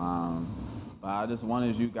 But I just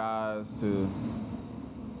wanted you guys to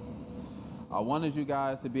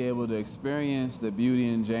be able to experience the beauty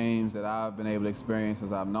in James that I've been able to experience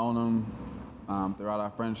as I've known him throughout our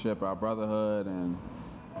friendship, our brotherhood, and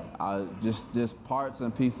just parts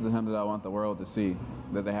and pieces of him that I want the world to see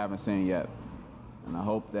that they haven't seen yet. And I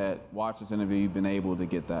hope that watch this interview, you've been able to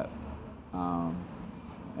get that.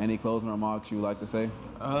 Any closing remarks you would like to say?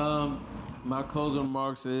 My closing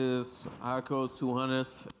remarks is High Codes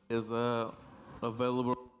 200th is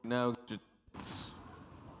available now.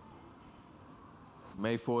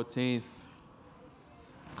 May 14th.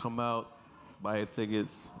 Come out, buy your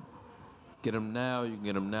tickets. Get them now. You can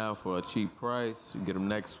get them now for a cheap price. You can get them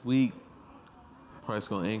next week. Price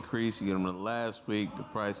gonna increase. You get them the last week. The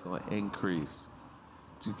price gonna increase.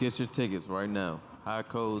 Just get your tickets right now. High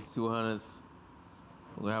Codes 200th.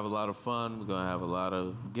 We're gonna have a lot of fun. We're gonna have a lot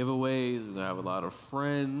of giveaways. We're gonna have a lot of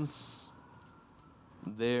friends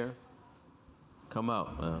there. Come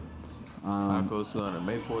out, man. High Codes 200,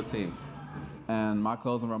 May 14th. And my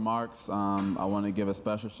closing remarks, I want to give a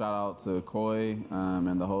special shout out to Coy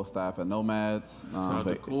and the whole staff at Nomads. Shout out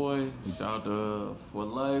to Coy, shout out to For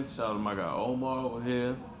Life, shout out to my guy Omar over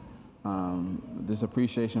here. This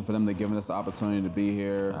appreciation for them to giving us the opportunity to be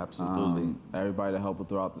here. Absolutely. Everybody that helped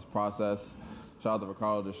throughout this process. Shout out to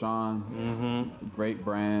Ricardo Deshawn. Great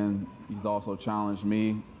brand. He's also challenged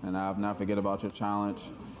me, and I've not forget about your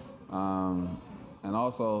challenge. And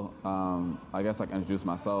also, I guess I can introduce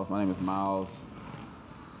myself. My name is Miles.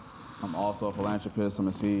 I'm also a philanthropist. I'm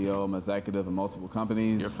a CEO. I'm an executive in multiple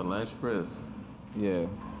companies. You're a philanthropist? Yeah,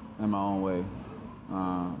 in my own way.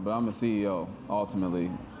 But I'm a CEO,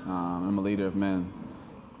 ultimately. I'm a leader of men.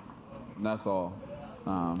 And that's all.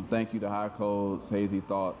 Thank you to High Codes, Hazy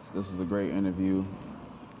Thoughts. This was a great interview.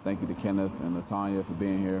 Thank you to Kenneth and Latanya for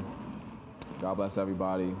being here. God bless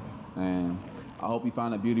everybody. And I hope you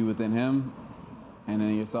find the beauty within him and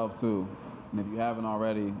in yourself too. And if you haven't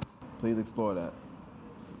already, please explore that.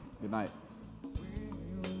 Good night.